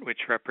chart, which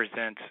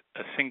represents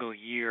a single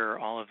year,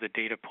 all of the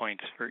data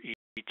points for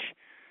each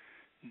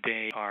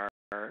day are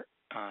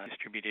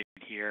distributed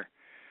here.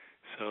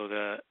 So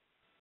the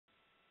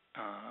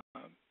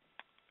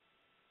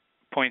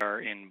points are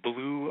in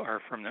blue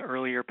are from the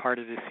earlier part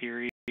of the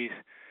series.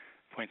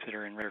 Points that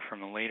are in red from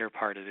the later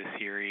part of the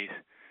series.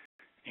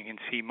 You can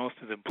see most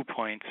of the blue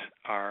points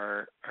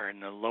are in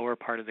the lower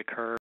part of the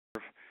curve.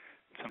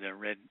 Some of the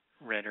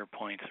redder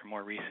points or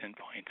more recent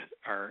points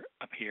are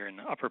up here in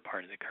the upper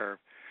part of the curve.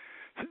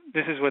 So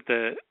this is what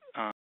the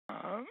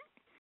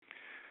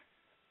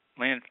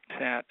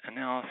Landsat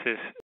analysis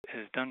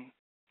has done.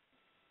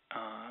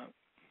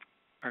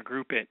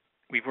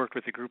 We've worked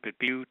with a group at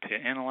BU to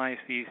analyze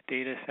these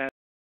data sets,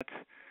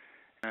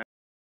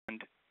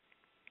 and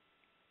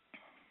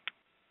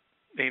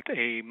they have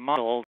a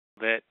model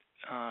that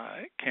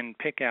can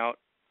pick out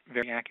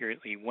very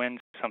accurately when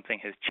something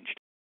has changed.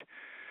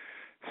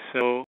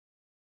 So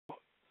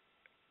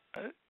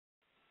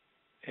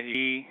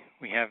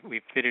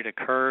we've fitted a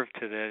curve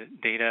to the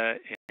data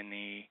in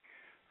the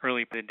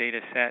early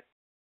data set,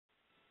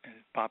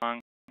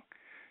 and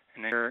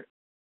they're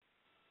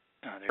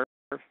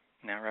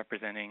now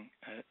representing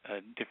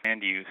a different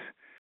land use.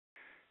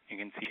 You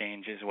can see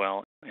change as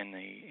well in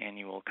the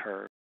annual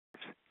curves.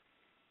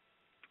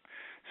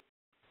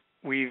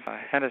 We've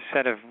had a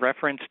set of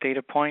reference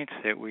data points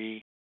that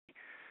we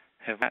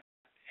have,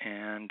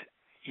 and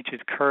each of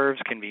the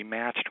curves can be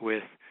matched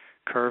with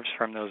curves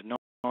from those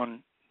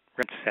known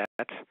reference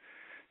sets.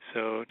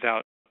 So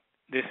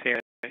this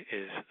area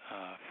is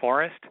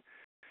forest,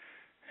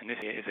 and this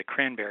area is a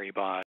cranberry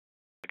bog.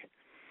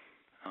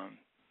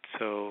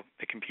 So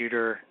the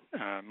computer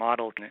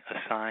model can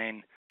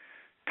assign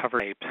cover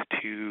types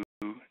to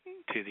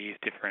these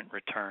different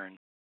returns.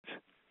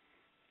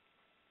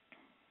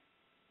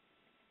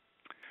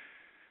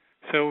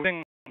 So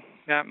using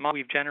that model,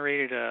 we've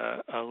generated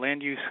a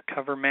land use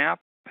cover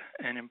map,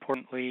 and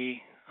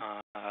importantly,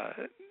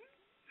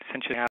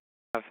 essentially have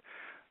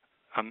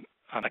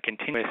a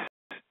continuous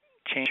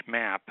change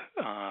map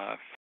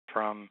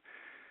from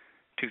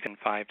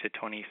 2005 to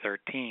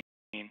 2013.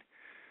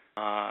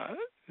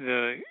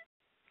 The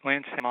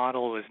Landsat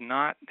model was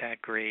not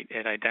that great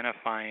at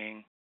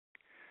identifying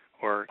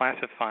or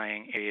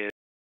classifying areas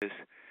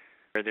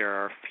where there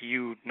are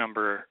few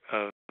number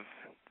of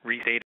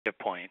data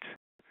points.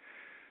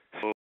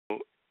 So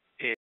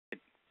it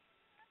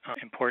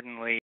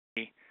importantly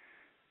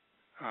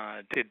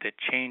did the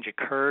change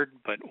occurred,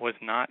 but was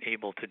not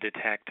able to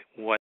detect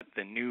what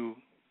the new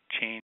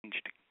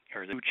changed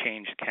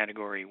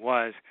category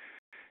was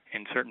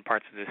in certain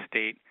parts of the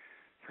state.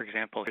 For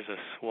example, here's a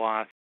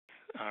swath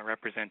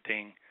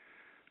representing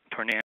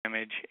tornado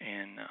damage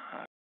in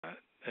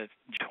the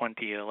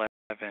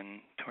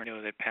 2011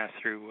 tornado that passed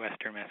through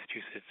western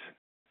Massachusetts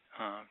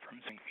from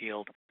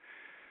Springfield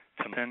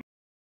to Milton.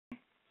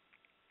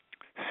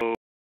 So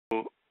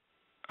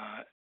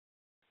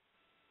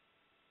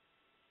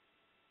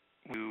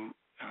we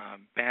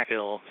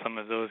backfill some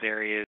of those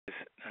areas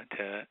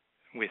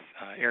with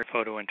air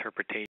photo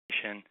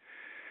interpretation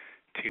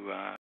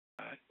to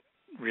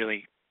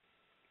really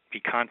be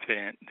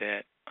confident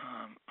that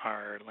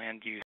our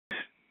land use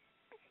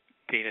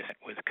data set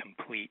was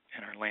complete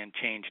and our land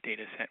change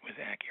data set was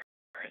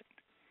accurate.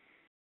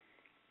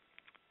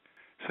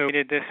 So we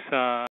did this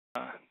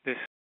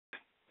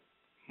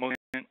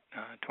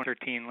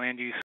 2013 land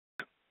use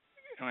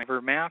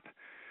map.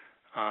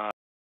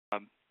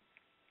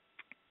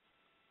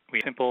 We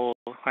have simple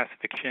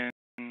classification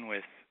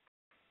with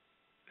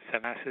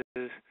 7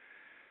 classes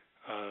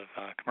of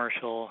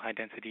commercial, high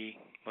density,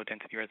 low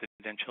density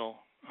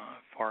residential,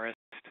 forest,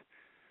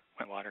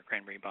 wet water,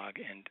 cranberry bog,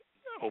 and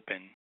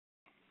open.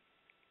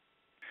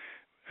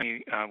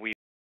 We've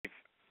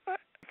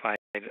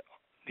identified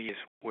these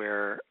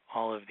where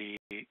all of the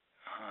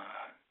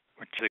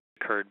which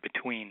occurred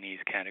between these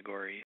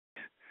categories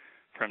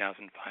from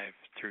 2005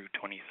 through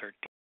 2013.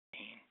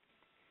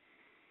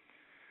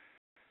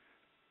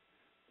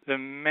 The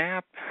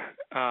map,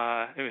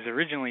 it was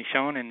originally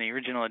shown in the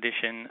original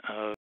edition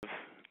of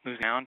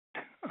Losing Ground,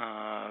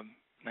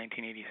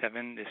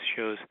 1987. This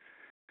shows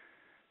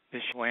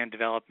land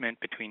development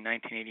between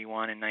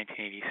 1981 and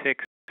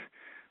 1986.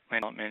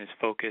 Land development is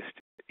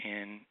focused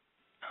in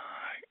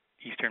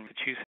eastern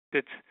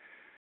Massachusetts.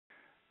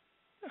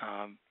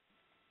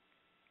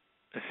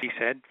 As he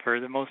said, for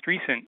the most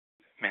recent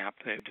map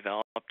that we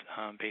developed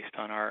based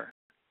on our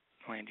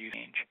land use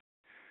change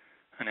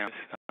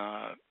analysis.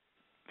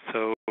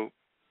 So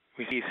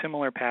we see a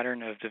similar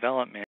pattern of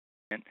development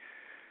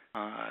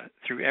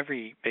through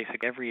every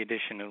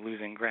edition of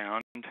Losing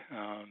Ground.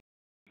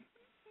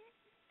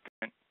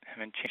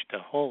 Haven't changed a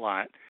whole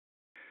lot.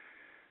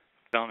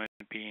 Development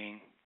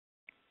being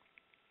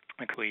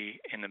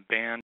actually in the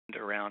band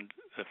around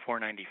the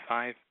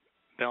 495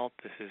 belt.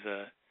 This is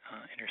a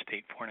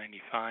Interstate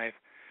 495,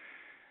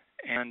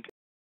 and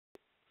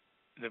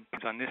the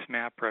points on this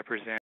map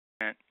represent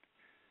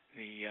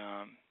the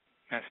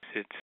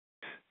Massachusetts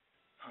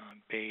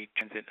Bay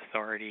Transit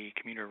Authority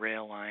commuter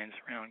rail lines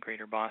around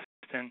Greater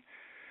Boston.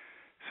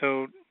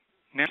 So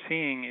now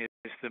seeing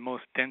is the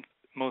most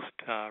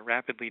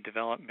rapidly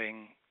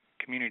developing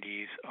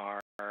communities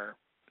are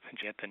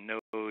essentially at the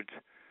nodes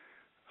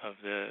of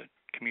the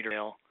commuter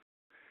rail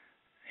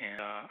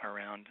and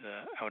around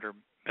the outer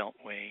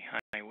Beltway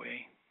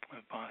highway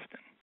of Boston,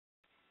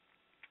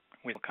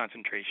 with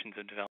concentrations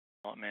of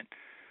development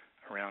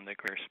around the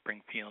Greater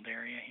Springfield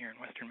area here in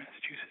western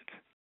Massachusetts.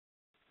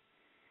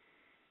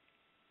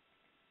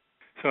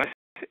 So how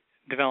does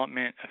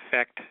development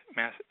affect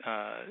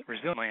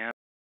resilient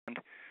land?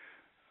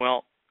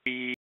 Well,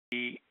 we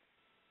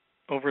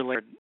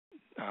overlaid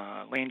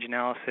range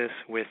analysis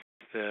with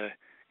the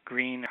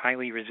green,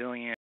 highly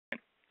resilient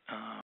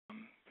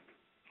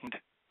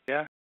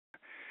data.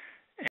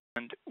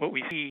 And what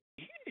we see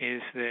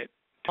is that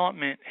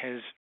development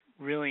has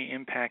really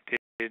impacted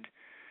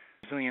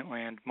resilient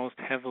land most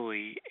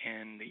heavily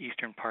in the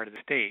eastern part of the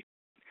state.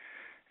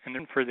 And the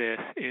reason for this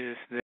is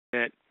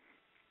that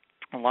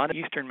a lot of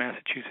eastern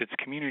Massachusetts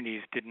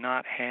communities did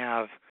not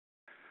have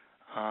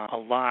a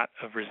lot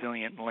of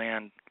resilient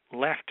land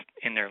left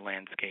in their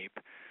landscape.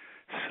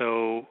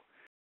 So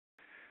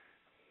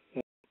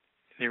if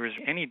there was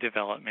any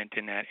development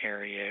in that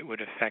area, it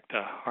would affect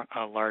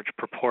a large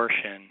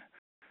proportion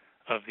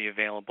of the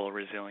available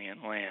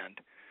resilient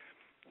land.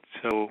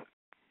 So,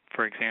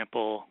 for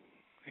example,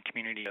 the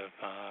community of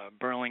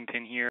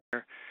Burlington here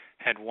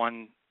had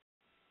one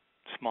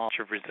small patch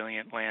of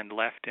resilient land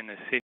left in the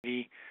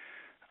city,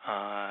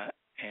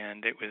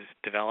 and it was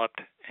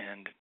developed,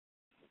 and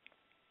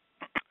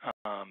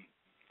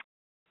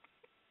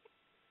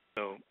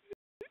so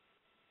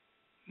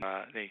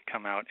they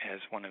come out as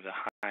one of the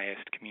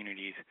highest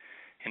communities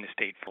in the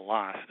state for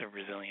loss of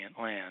resilient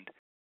land.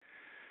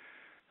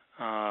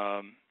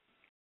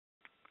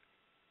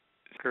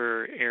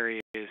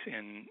 Areas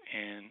in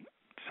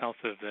south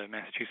of the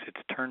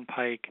Massachusetts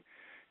Turnpike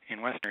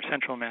in western or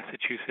central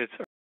Massachusetts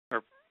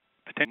are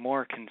potentially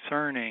more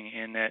concerning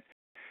in that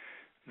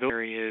those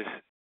areas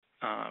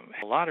have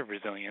a lot of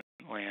resilient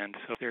land,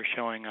 so if they're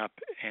showing up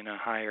in a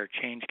higher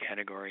change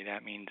category,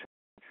 that means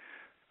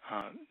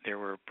there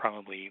were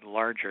probably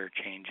larger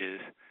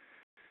changes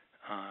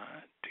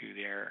to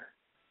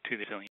the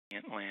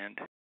resilient land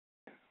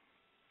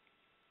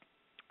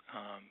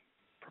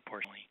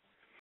proportionally.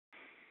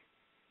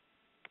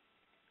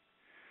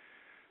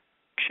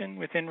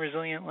 Within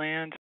resilient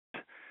lands,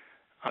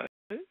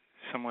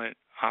 somewhat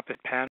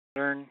opposite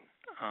pattern,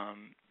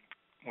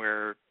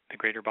 where the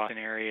greater Boston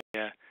area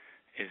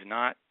is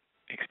not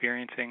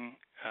experiencing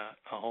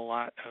a whole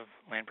lot of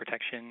land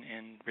protection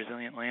in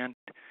resilient land,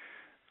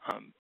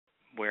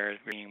 whereas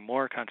we're seeing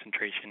more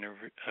concentration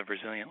of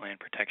resilient land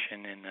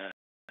protection in the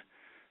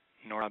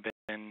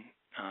Northern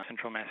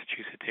central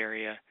Massachusetts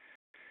area,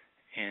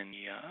 in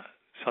the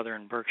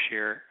southern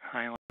Berkshire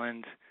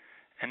Highlands,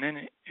 and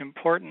then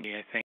importantly,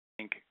 I think,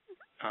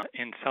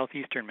 in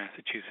southeastern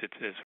Massachusetts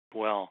as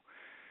well.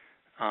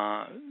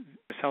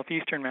 The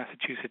southeastern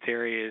Massachusetts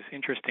area is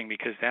interesting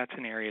because that's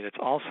an area that's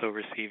also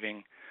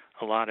receiving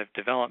a lot of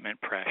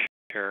development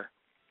pressure,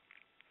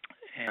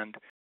 and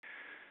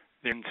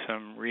there's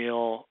some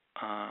real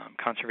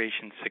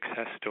conservation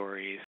success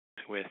stories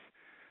with,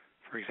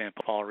 for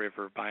example, Fall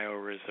River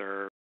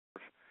Bioreserve,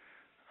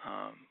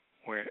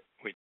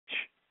 which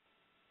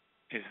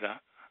is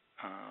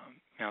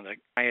now the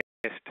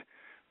highest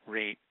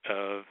rate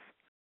of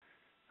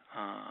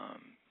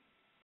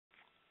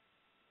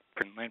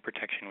land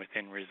protection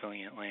within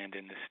resilient land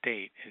in the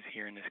state is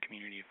here in this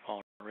community of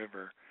Fall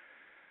River,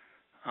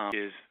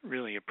 is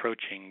really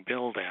approaching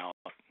build out,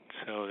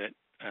 so that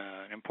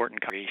an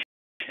important conservation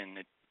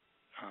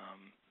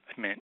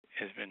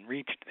has been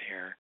reached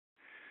there,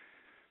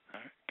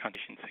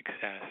 conservation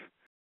success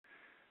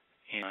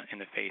in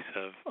the face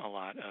of a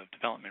lot of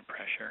development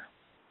pressure.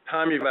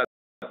 Tom, you've got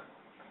 2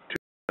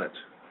 minutes.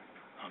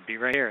 be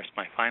right here. It's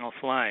my final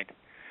slide.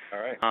 All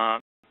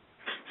right.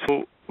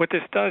 So what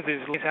this does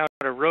is lays out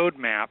a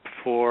roadmap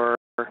for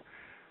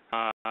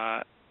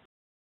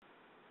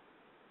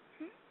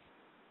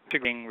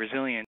integrating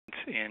resilience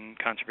in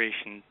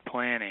conservation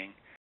planning.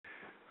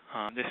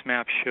 This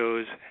map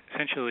shows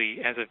essentially,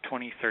 as of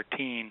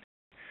 2013,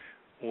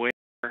 where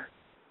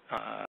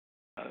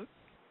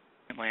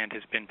land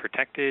has been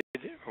protected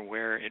or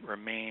where it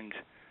remains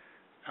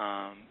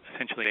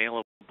essentially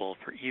available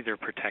for either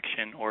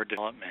protection or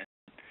development.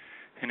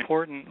 And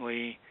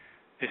importantly,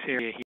 this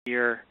area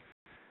here,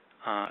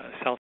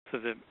 south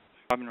of the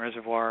Audubon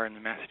Reservoir and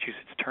the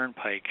Massachusetts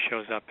Turnpike,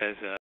 shows up as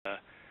a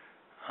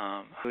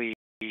really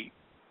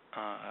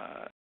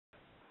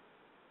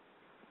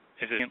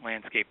is a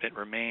landscape that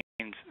remains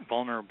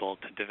vulnerable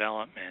to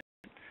development.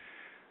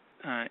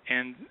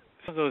 And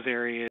some of those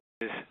areas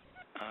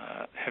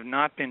have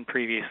not been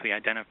previously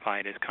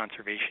identified as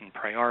conservation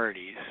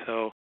priorities.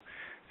 So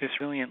this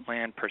resilient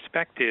land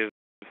perspective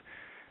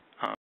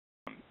helps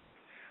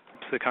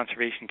the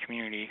conservation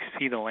community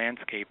see the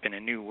landscape in a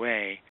new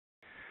way,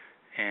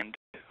 and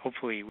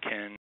hopefully we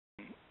can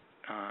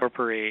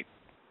incorporate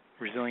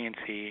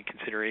resiliency,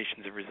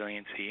 considerations of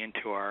resiliency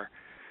into our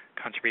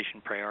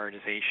conservation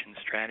prioritization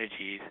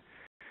strategies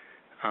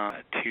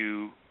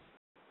to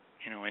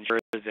ensure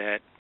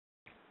that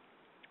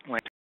the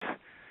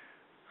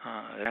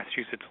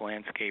Massachusetts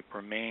landscape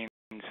remains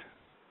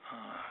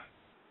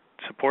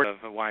supportive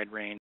of a wide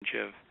range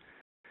of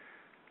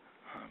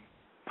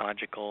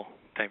biological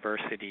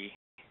diversity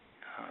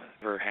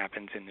whatever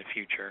happens in the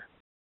future.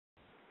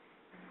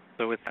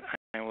 So with that,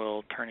 I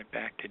will turn it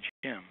back to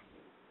Jim.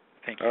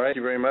 Thank you. All right, thank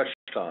you very much,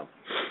 Tom.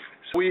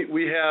 So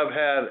we have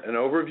had an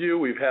overview.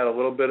 We've had a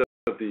little bit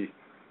of the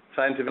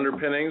scientific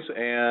underpinnings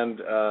and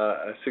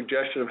a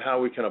suggestion of how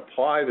we can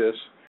apply this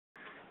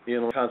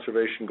in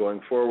conservation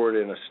going forward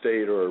in a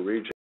state or a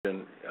region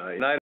in the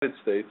United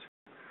States.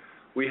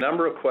 We have a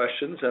number of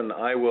questions, and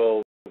I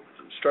will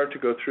start to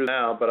go through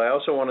now, but I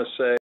also want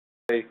to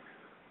say,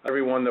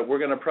 everyone, that we're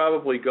going to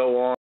probably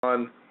go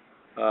on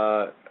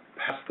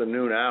past the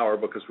noon hour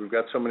because we've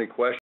got so many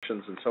questions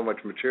and so much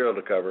material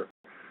to cover.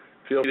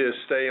 Feel free to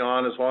stay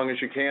on as long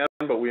as you can,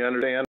 but we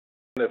understand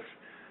if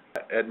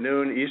at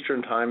noon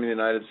Eastern Time in the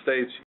United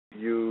States,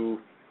 you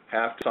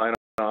have to sign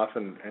off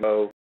and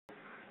go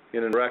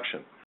in a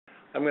direction.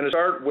 I'm going to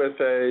start with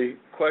a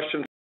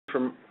question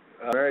from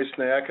Mary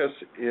Snayakas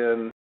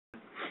in the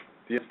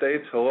United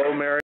States. Hello,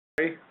 Mary.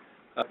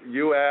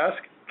 You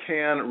ask,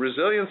 can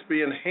resilience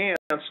be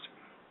enhanced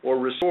or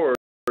restored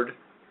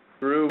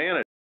through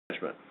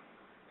management?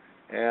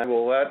 And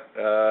we'll let,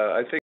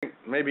 I think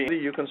maybe Andy,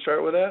 you can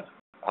start with that?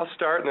 I'll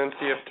start and then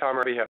see if Tom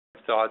or Abby have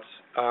thoughts.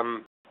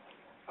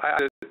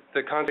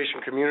 The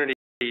conservation community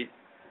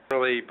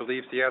really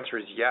believes the answer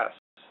is yes.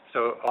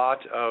 So a lot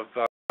of,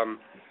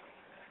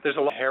 there's a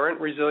lot of inherent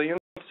resilience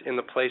in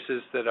the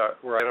places that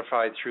were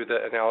identified through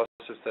the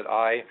analysis that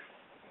I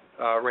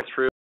ran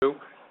through,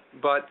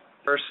 but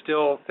there are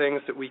still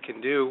things that we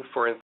can do.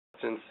 For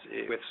instance,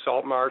 with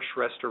salt marsh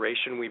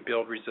restoration, we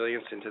build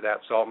resilience into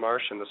that salt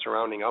marsh and the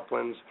surrounding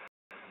uplands.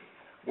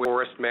 With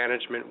forest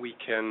management, we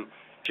can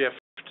shift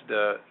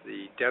the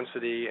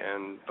density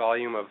and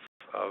volume of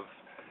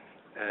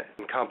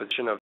and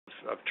composition of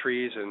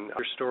trees and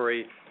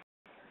understory.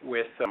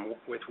 With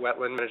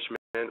wetland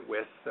management,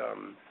 with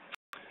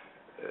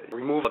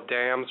removal of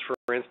dams,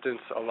 for instance,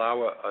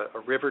 allow a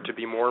river to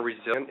be more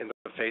resilient in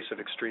the face of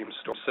extreme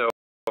storms. So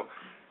the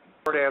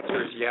short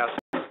answer is yes,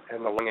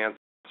 and the long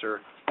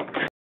answer.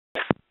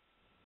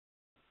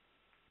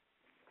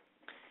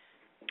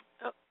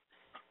 Oh.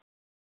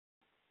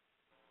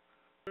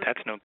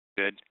 That's no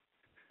good.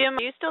 Jim,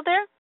 are you still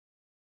there?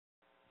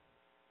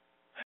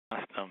 I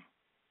lost them.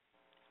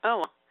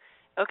 Oh,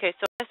 okay.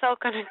 So I guess I'll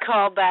kind of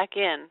call back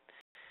in.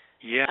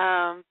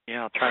 Yeah.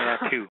 Yeah, I'll try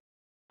that too.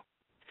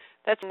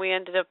 That's when we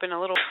ended up in a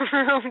little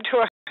room to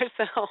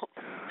ourselves.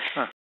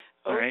 Huh.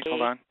 All right,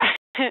 hold on.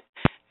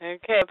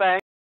 Okay, bye.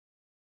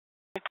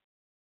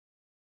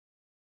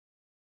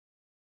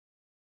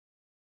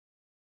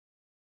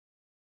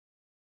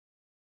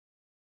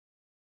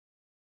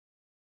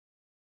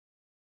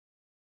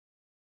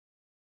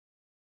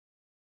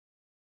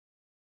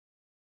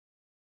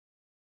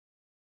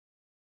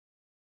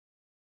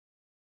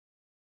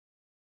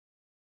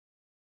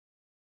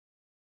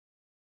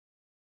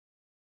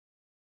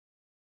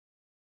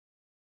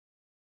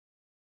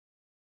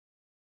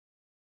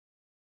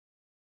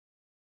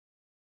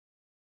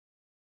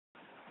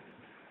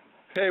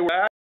 Okay,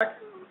 we're back.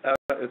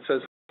 It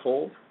says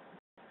hold.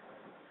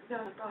 No,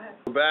 go ahead.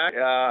 We're back.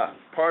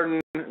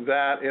 Pardon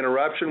that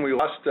interruption. We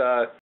lost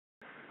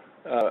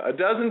a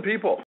dozen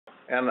people,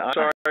 and I'm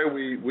sorry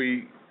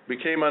we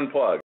became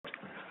unplugged.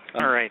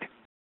 All right.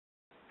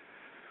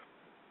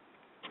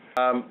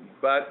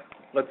 But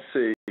let's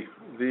see.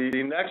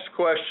 The next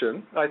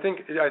question. I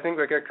think we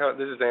get.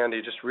 This is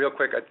Andy. Just real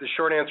quick. The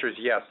short answer is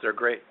yes. They're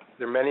great.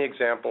 There are many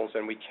examples,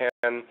 and we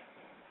can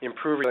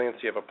improve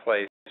resiliency of a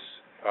place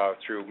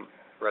through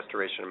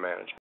restoration and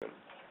management.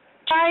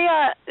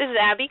 This is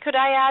Abby. Could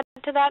I add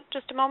to that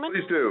just a moment?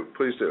 Please do.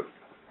 Please do.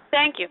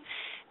 Thank you.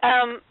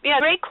 Yeah,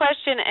 great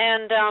question,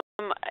 and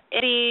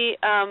Andy,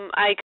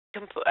 I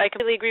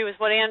completely agree with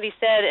what Andy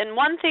said. And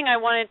one thing I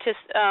wanted to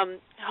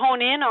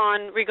hone in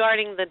on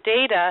regarding the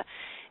data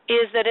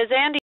is that, as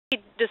Andy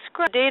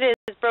described, data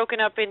is broken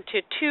up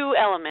into two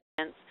elements.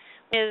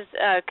 Is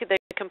the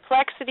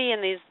complexity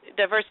and the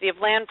diversity of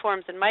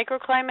landforms and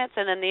microclimates,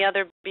 and then the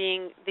other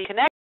being the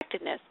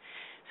connectedness.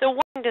 So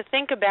one thing to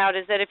think about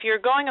is that if you're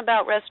going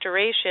about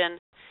restoration,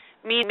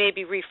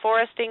 maybe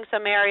reforesting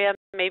some area,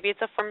 maybe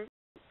it's a farm,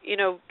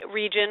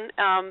 region,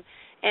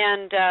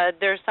 and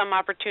there's some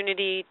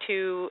opportunity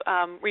to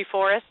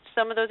reforest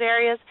some of those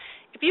areas.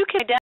 If you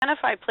can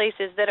identify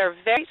places that are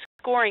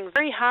scoring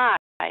very high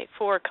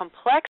for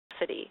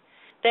complexity,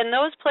 then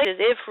those places,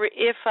 if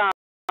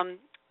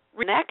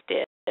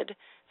reconnected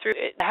through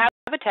the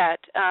habitat,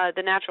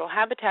 the natural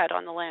habitat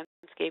on the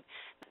landscape,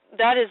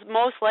 that is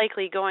most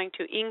likely going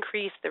to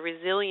increase the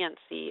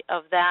resiliency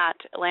of that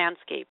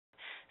landscape.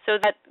 So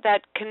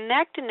that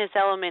connectedness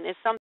element is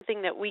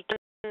something that we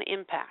can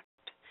impact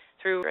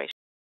through restoration.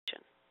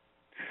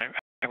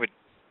 I would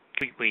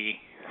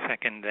completely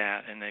second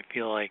that, and I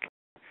feel like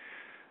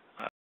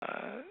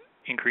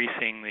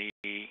increasing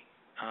the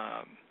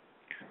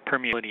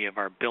permeability of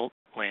our built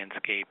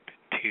landscape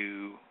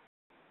to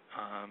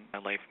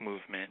wildlife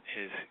movement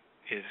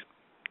is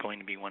going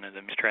to be one of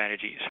the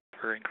strategies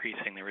for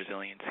increasing the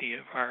resiliency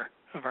of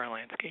our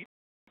landscape.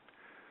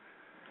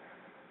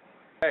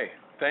 Hey,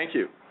 thank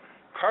you.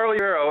 Carly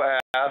Hero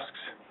asks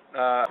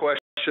a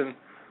question: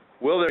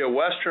 will there be a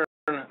Western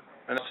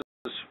analysis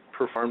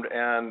performed?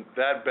 And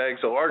that begs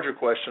a larger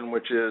question,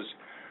 which is,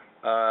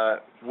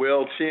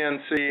 will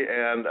TNC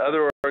and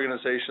other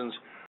organizations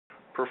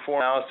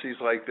perform analyses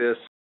like this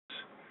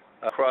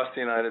across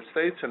the United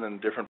States and in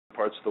different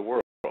parts of the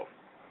world?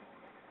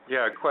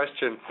 Yeah, good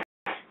question.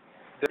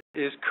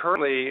 There is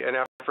currently an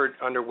effort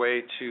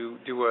underway to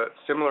do a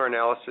similar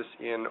analysis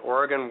in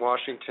Oregon,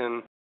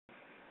 Washington,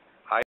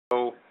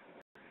 Idaho,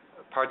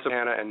 parts of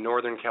Montana, and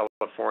Northern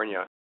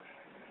California.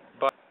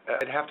 But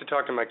I'd have to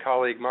talk to my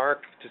colleague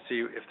Mark to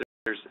see if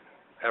there's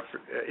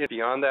effort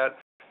beyond that.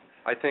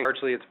 I think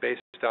largely it's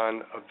based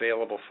on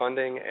available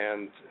funding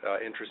and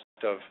interest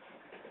of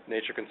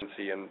Nature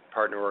Conservancy and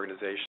partner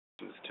organizations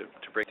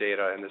to bring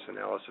data and this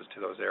analysis to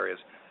those areas.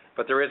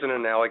 But there is an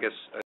analogous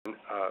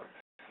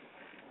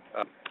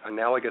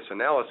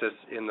analysis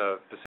in the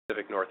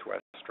Pacific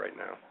Northwest right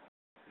now.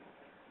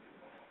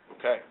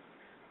 Okay.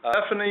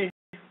 Stephanie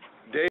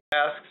Dave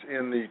asks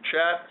in the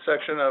chat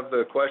section of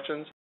the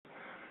questions,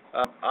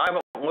 I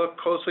haven't looked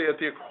closely at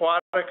the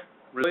aquatic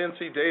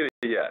resiliency data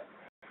yet,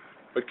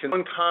 but can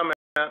one comment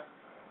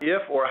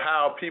if or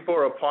how people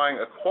are applying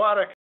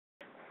aquatic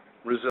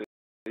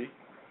resiliency,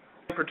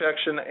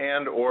 protection,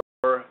 and or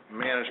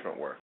management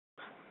work?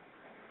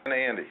 And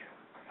Andy.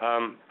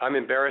 I'm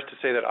embarrassed to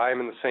say that I am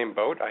in the same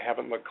boat. I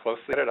haven't looked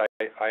closely at it.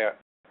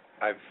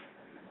 I've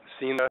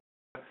seen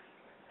it,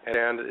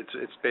 and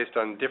it's based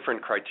on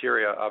different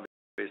criteria,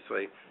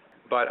 obviously.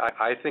 But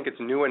I think it's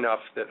new enough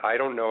that I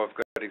don't know of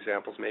good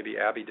examples, maybe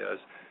Abby does,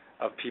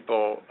 of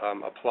people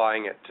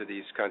applying it to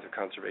these kinds of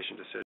conservation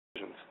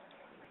decisions.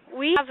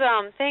 We have,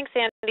 thanks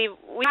Andy,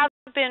 we have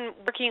been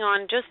working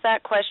on just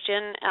that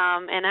question,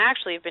 and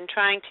actually have been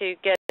trying to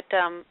get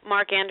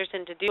Mark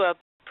Anderson to do a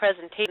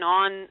presentation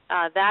on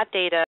that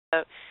data,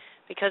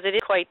 because it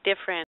is quite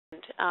different,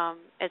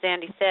 as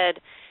Andy said,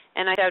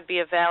 and I thought it would be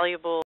a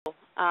valuable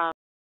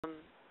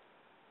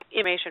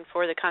information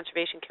for the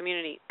conservation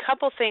community. A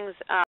couple things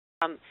that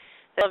are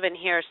relevant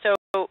here. So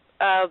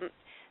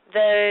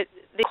the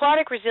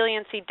aquatic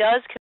resiliency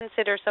does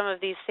consider some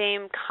of these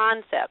same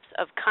concepts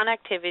of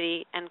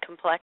connectivity and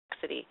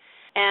complexity.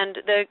 And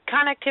the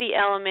connectivity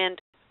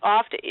element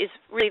often is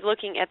really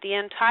looking at the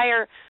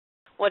entire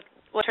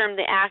what termed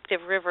the active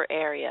river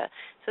area.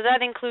 So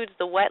that includes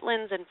the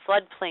wetlands and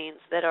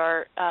floodplains that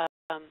are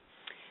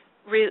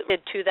related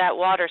to that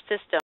water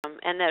system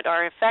and that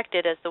are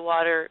affected as the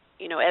water,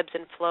 ebbs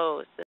and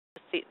flows,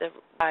 the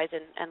rise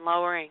and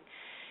lowering.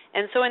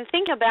 And so in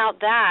thinking about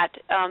that,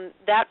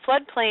 that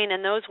floodplain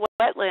and those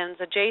wetlands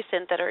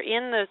adjacent that are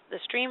in the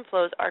stream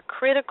flows are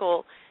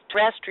critical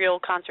terrestrial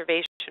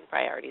conservation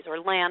priorities or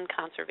land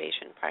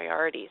conservation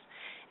priorities.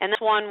 And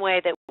that's one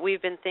way that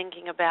we've been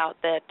thinking about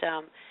that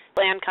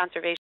land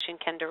conservation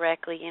can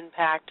directly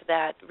impact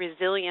that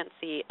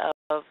resiliency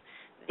of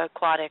the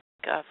aquatic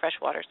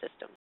freshwater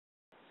system.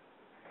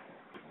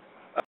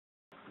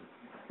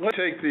 Let's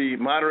take the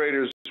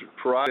moderator's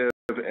prerogative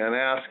and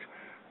ask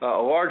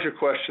a larger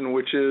question,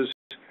 which is,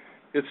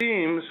 it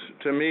seems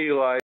to me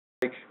like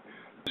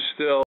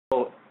still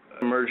an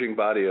emerging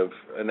body of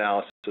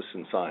analysis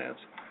in science,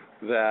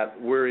 that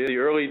we're in the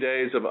early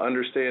days of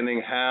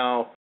understanding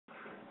how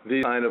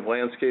these kind of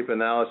landscape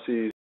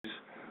analyses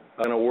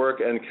are going to work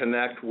and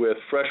connect with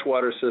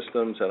freshwater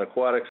systems and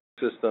aquatic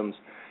systems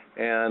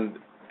and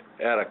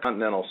at a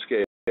continental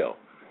scale.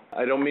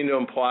 I don't mean to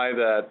imply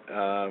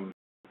that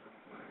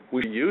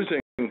we're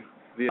using the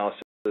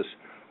analysis,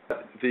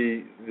 but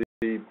the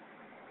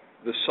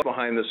soul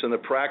behind this and the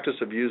practice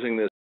of using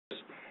this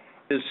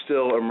is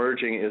still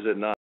emerging, is it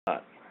not?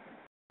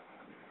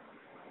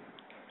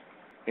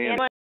 And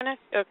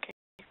okay.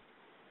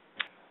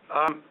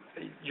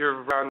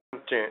 You're wrong,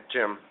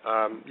 Jim.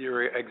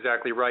 You're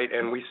exactly right,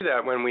 and we see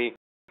that when we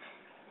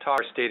talk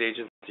to our state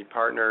agency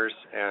partners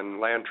and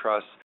land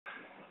trusts,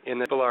 and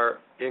people are,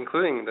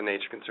 including the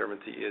Nature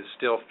Conservancy, is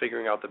still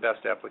figuring out the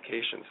best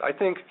applications. I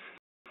think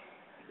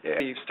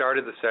you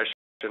started the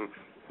session.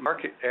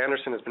 Mark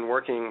Anderson has been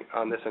working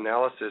on this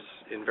analysis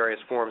in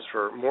various forms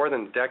for more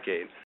than a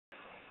decade.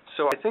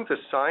 So I think the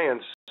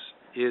science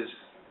is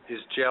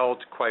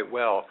gelled quite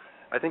well.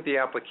 I think the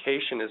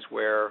application is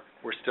where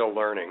we're still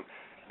learning,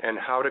 and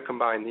how to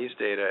combine these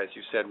data, as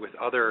you said, with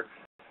other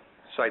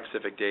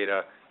site-specific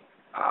data.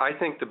 I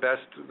think the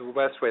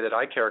best way that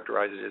I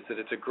characterize it is that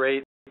it's a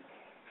great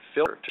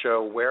filter to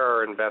show where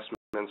our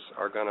investments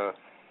are going to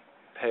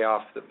pay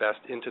off the best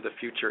into the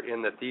future,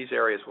 in that these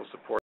areas will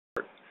support.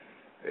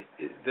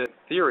 The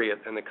theory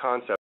and the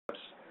concepts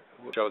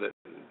will show that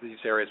these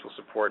areas will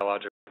support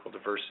biological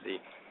diversity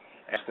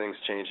as things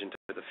change into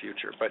the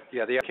future. But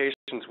yeah, the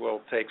applications will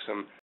take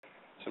some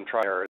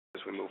trial errors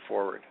as we move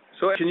forward.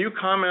 So can you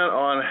comment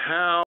on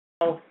how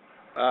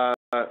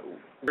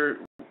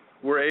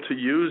we're able to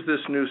use this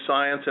new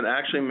science and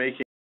actually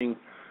making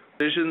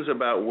decisions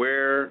about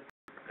where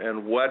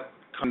and what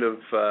kind of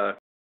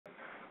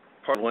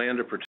part of land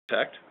to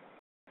protect?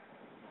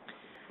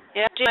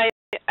 Yeah,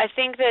 I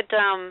think that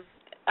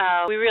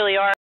we really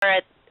are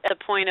at the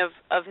point of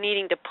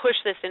needing to push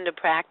this into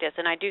practice,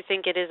 and I do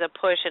think it is a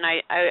push, and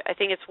I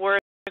think it's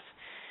worth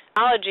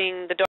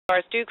acknowledging the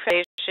Doris Duke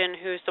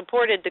Foundation, who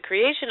supported the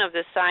creation of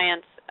this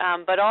science,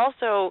 but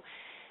also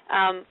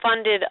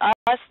funded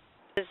us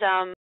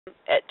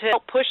to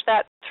help push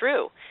that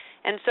through.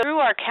 And so through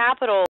our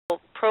capital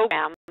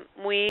program,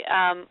 we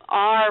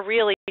are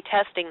really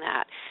testing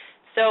that.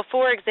 So,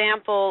 for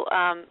example,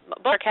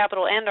 both our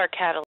capital and our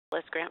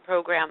Catalyst grant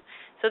program.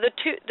 So the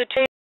two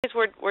ways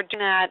we're doing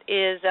that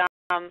is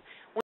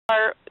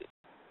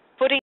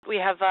we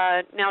have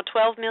now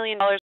 $12 million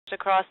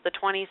across the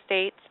 20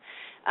 states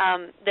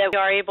that we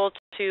are able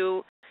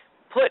to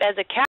put as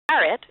a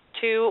carrot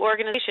to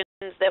organizations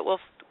that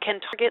can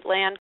target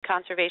land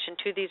conservation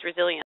to these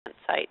resilient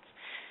sites.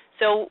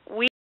 So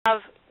we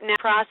have now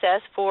a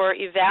process for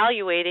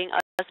evaluating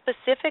a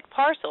specific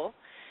parcel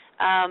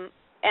and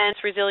its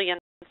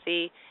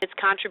resiliency, its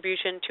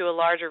contribution to a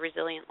larger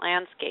resilient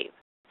landscape.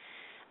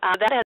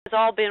 That has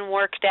all been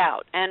worked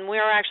out, and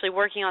we're actually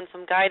working on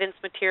some guidance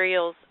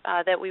materials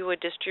that we would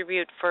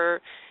distribute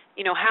for,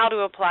 how to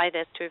apply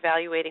this to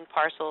evaluating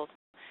parcels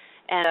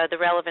and the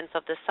relevance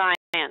of the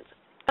science.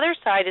 The other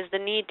side is the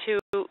need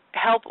to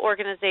help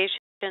organizations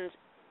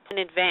in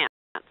advance.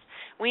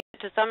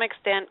 To some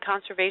extent,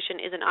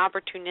 conservation is an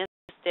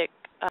opportunistic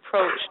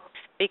approach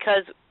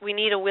because we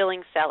need a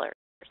willing seller.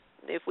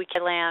 If we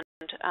can land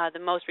the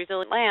most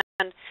resilient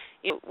land,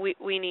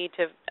 we need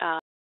to.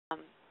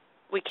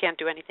 We can't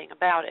do anything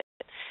about it.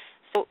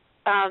 So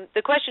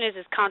the question is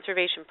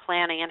conservation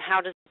planning, and how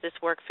does this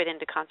work fit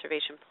into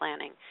conservation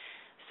planning?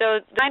 So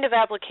the kind of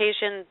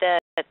application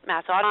that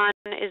Mass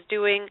Audubon is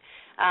doing,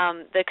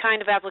 the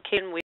kind of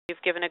application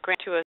we've given a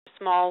grant to a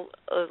small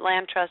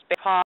land trust,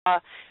 Paw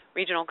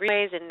Regional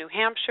Greenways in New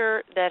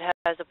Hampshire, that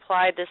has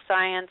applied this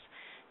science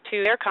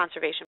to their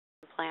conservation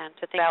plan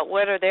to think about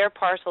what are their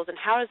parcels and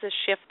how does this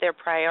shift their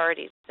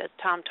priorities, as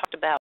Tom talked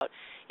about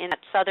in that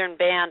southern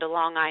band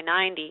along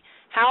I-90.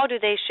 How do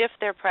they shift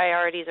their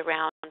priorities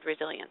around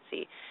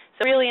resiliency?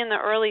 So really in the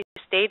early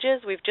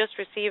stages, we've just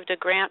received a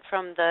grant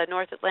from the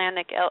North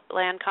Atlantic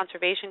Land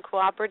Conservation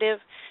Cooperative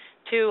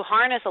to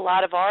harness a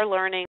lot of our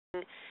learning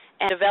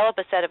and develop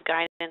a set of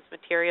guidance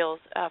materials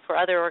for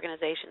other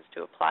organizations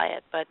to apply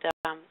it. But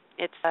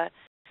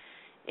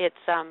it's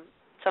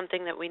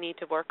something that we need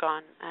to work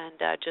on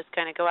and just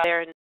kind of go out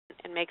there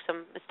and make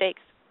some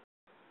mistakes.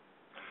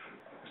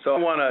 So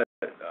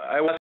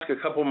I will ask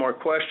a couple more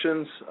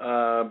questions,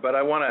 but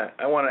I want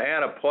to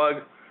add a plug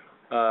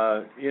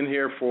in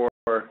here for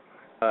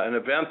an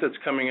event that's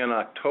coming in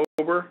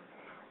October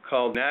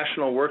called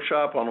National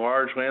Workshop on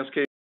Large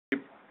Landscape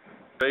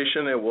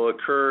Conservation. It will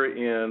occur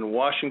in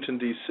Washington,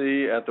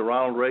 D.C. at the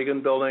Ronald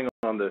Reagan Building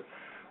on the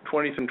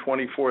 20th and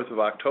 24th of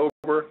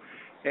October.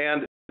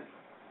 And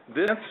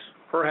this,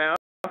 perhaps,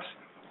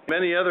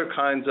 many other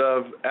kinds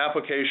of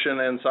application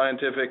and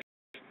scientific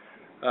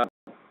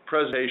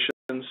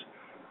presentations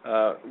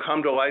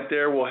come to light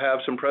there. We'll have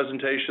some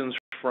presentations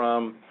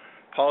from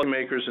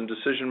policymakers and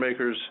decision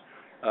makers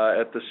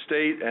at the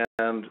state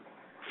and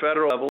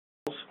federal levels.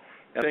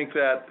 And I think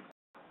that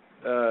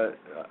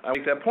I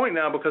make that point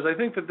now because I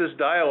think that this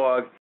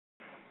dialogue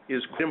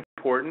is quite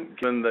important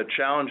given the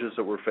challenges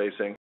that we're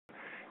facing,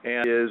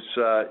 and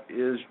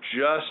is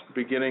just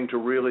beginning to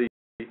really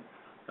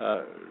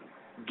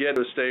get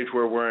to a stage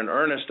where we're in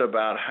earnest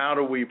about how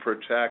do we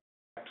protect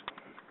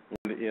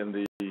in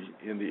the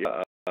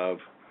of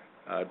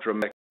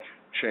dramatic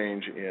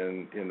change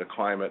in the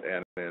climate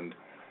and in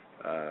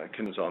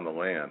conditions on the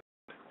land.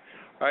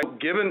 All right,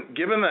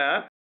 given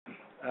that,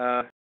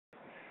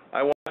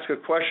 I will ask a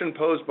question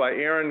posed by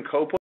Aaron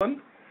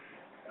Copeland.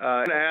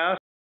 and asks,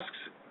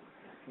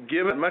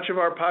 given much of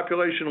our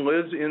population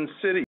lives in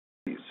cities,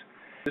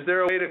 is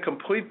there a way to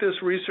complete this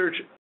research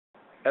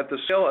at the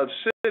scale of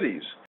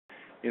cities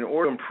in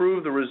order to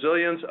improve the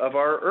resilience of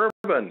our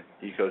urban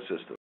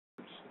ecosystems?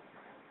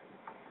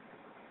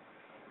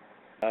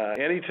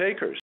 Any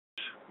takers?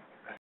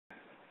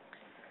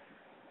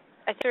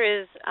 I think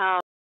there is.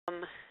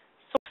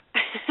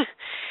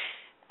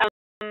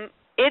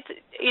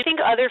 You think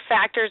other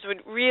factors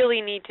would really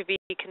need to be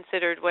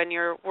considered when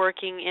you're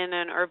working in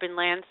an urban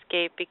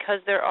landscape, because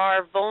there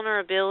are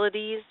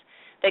vulnerabilities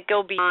that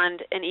go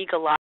beyond an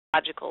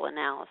ecological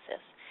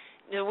analysis.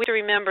 We have to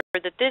remember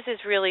that this is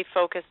really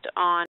focused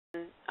on,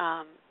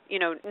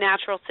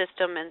 natural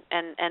system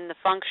and the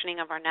functioning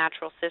of our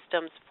natural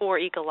systems for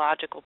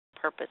ecological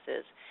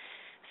purposes.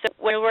 So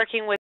when we're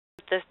working with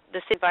the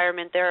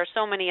environment, there are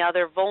so many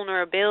other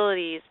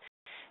vulnerabilities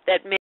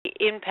that may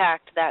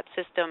impact that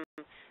system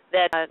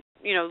that,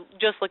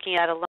 just looking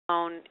at it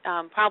alone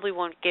probably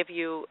won't give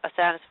you a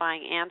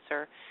satisfying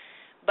answer.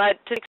 But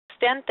to the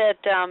extent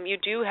that you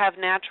do have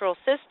natural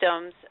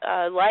systems,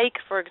 like,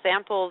 for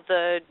example,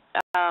 the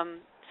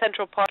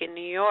Central Park in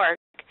New York,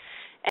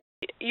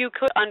 you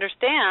could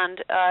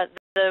understand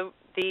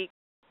the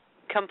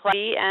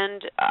complexity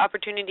and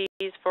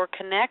opportunities for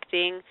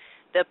connecting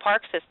the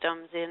park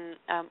systems in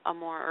a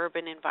more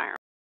urban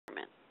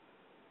environment.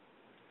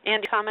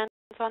 Andy, comments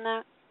on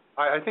that?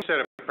 I think you said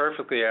it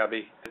perfectly,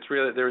 Abby. It's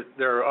really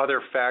there are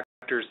other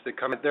factors that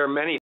come. There are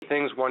many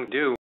things one can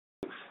do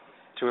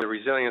to the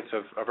resilience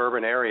of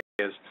urban areas.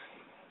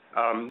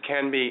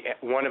 Can be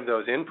one of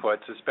those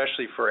inputs,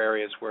 especially for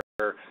areas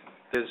where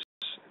there's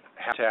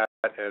habitat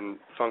and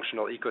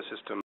functional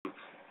ecosystem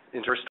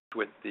intersect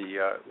with the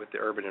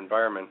urban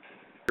environment.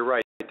 You're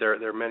right.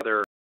 There are many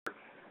other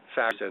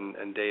factors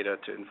and data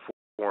to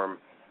inform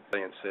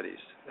resilient cities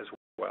as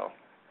well.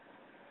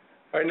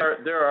 All right, now,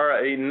 there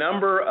are a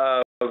number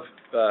of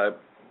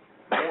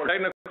more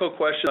technical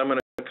questions. I'm going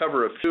to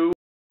cover a few,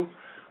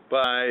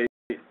 but I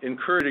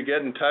encourage you to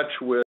get in touch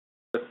with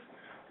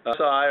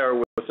SI or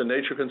with the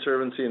Nature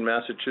Conservancy in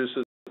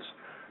Massachusetts to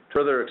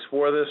further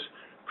explore this.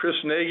 Chris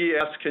Nagy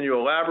asks, can you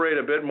elaborate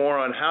a bit more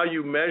on how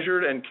you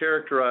measured and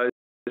characterized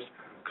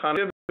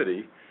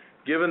connectivity,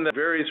 given that it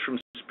varies from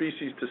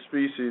species to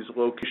species,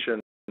 location,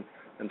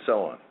 and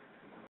so on?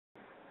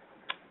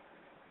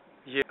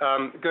 Yeah,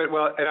 good.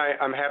 Well, and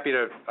I'm happy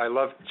to. I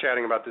love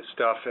chatting about this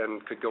stuff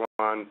and could go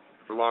on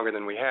for longer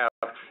than we have.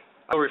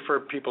 I'll refer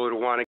people who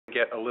want to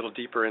get a little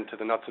deeper into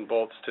the nuts and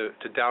bolts to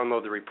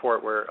download the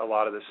report where a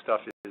lot of this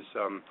stuff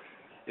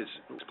is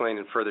explained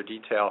in further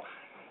detail.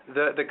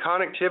 The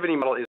connectivity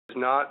model is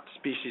not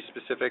species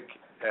specific,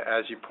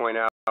 as you point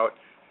out.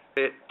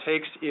 It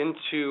takes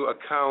into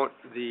account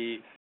the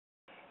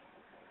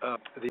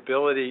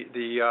ability,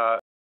 the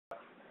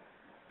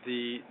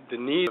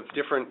need of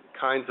different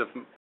kinds of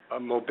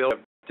mobility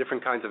of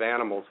different kinds of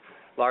animals,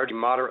 large and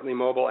moderately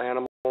mobile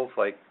animals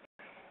like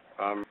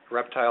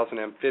reptiles and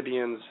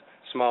amphibians,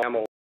 small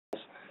mammals,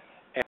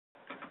 and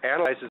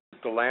analyzes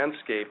the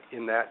landscape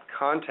in that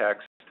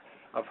context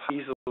of how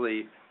easily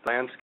the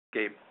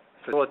landscape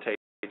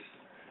facilitates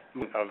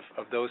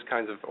of those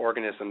kinds of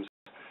organisms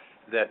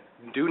that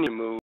do need to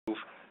move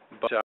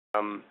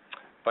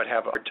but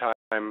have a hard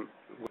time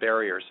with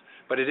barriers.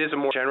 But it is a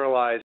more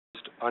generalized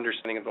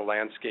understanding of the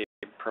landscape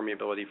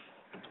permeability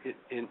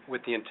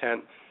with the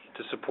intent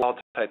to support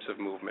all types of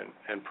movement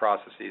and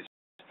processes.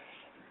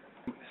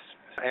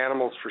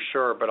 Animals for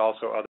sure, but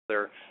also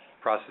other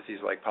processes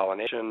like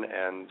pollination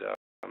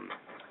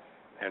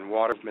and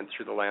water movement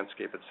through the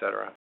landscape,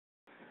 etc.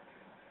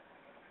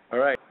 All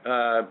right.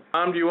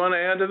 Tom, do you want to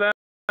add to that?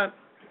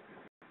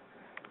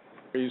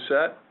 Are you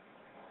set?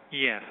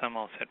 Yes, I'm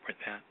all set with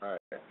that. All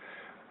right.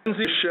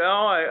 Lindsay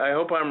Shell, I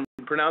hope I'm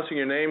pronouncing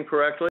your name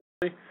correctly.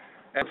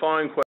 And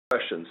following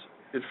questions.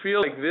 It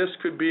feels like this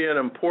could be an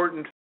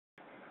important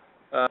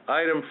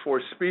item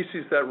for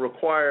species that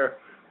require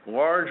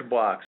large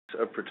blocks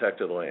of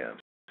protected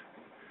land.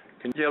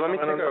 Yeah, let me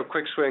take a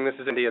quick swing. This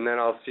is Andy, and then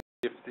I'll see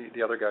if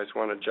the other guys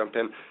want to jump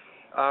in.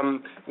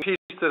 One piece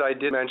that I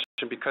did mention,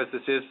 because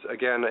this is,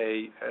 again,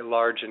 a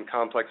large and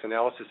complex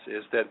analysis,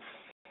 is that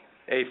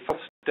a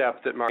first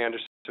step that Mark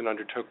Anderson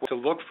undertook was to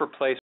look for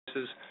places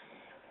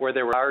where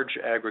there were large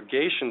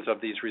aggregations of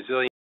these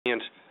resilient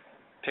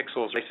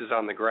pixels, traces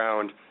on the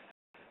ground,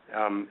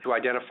 to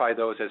identify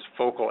those as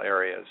focal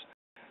areas.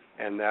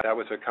 And that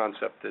was a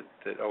concept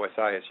that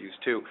OSI has used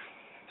too,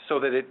 so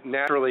that it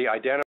naturally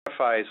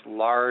identifies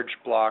large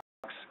blocks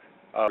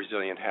of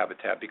resilient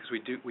habitat, because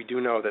we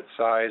do know that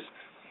size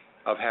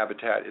of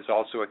habitat is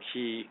also a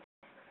key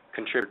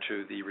contributor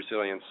to the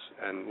resilience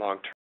and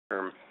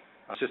long-term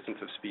persistence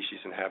of species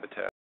and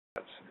habitats.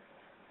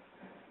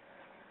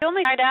 The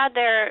only thing I'd add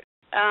there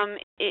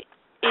is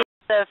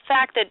the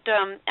fact that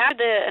after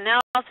the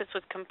analysis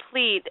was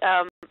complete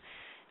on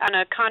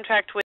a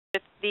contract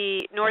with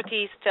the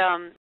Northeast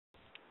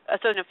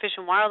Association of Fish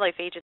and Wildlife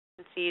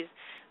Agencies,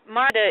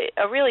 Mark did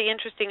a really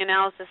interesting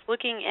analysis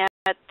looking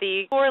at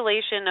the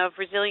correlation of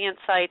resilient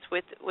sites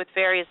with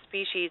various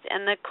species,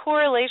 and the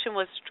correlation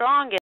was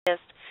strongest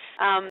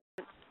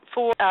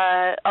for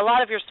a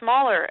lot of your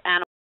smaller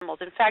animals.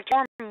 In fact,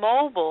 more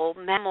mobile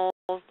mammals,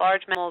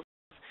 large mammals,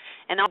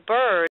 and all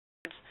birds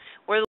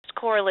were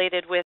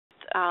correlated with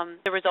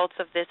the results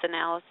of this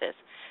analysis.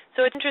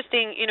 So it's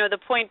interesting, the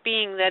point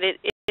being that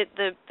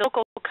the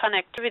local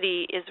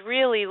connectivity is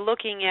really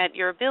looking at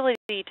your ability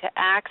to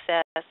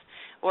access,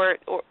 or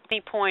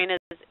any point,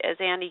 as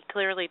Andy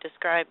clearly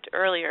described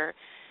earlier,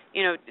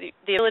 the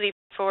ability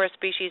for a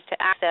species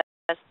to access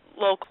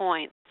low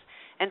points.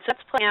 And so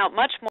that's playing out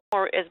much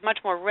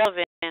more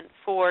relevant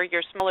for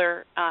your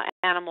smaller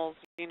animals,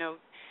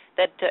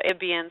 that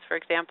amphibians, for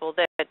example,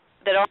 that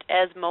aren't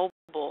as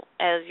mobile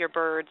as your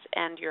birds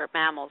and your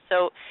mammals.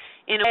 So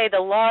in a way, the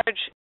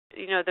large,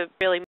 the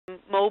really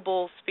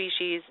mobile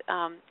species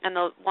and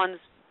the ones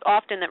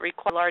often that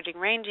require large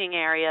ranging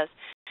areas,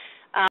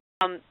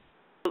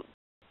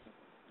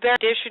 very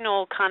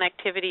additional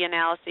connectivity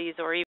analyses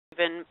or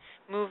even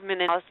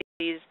movement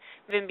analyses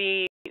even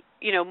be,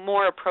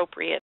 more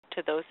appropriate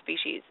to those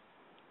species.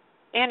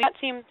 Andy, that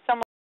seems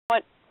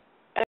somewhat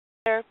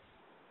better.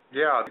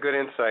 Yeah, good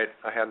insight.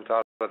 I hadn't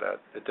thought of that.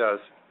 It does.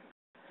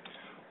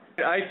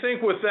 I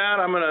think with that,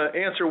 I'm going to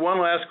answer one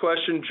last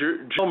question.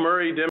 Jill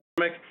Murray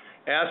Dimmick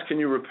asked, can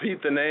you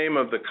repeat the name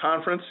of the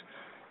conference?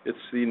 It's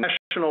the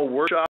National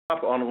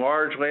Workshop on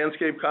Large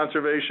Landscape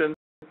Conservation.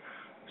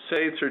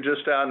 Dates are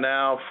just out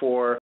now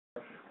for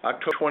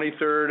October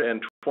 23rd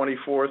and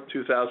 24th,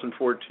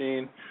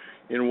 2014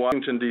 in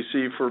Washington,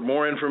 D.C. For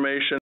more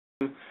information,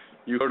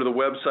 you go to the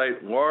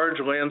website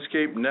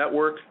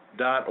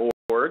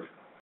largelandscapenetwork.org.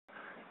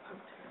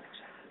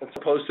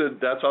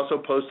 That's also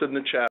posted in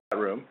the chat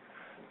room.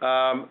 But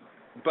I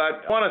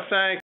want to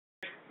thank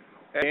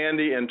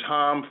Andy and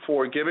Tom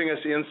for giving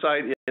us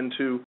insight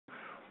into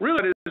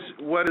really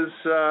what is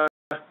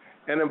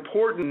an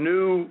important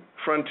new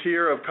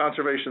frontier of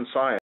conservation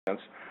science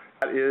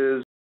that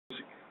is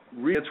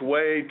reaching its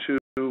way to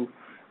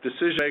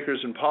decision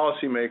makers and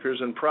policy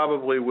makers, and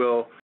probably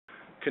will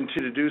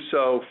continue to do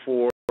so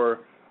for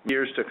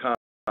years to come.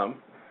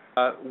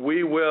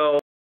 We will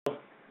be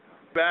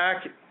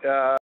back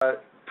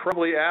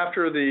probably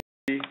after the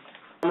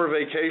summer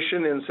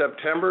vacation in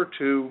September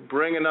to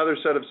bring another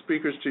set of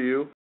speakers to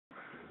you.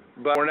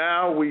 But for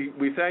now,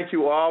 we thank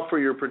you all for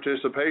your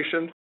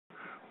participation.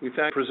 We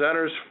thank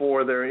presenters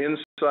for their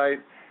insight,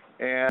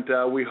 and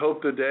we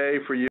hope the day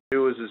for you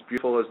is as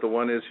beautiful as the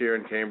one is here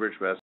in Cambridge,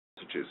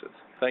 Massachusetts.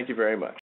 Thank you very much.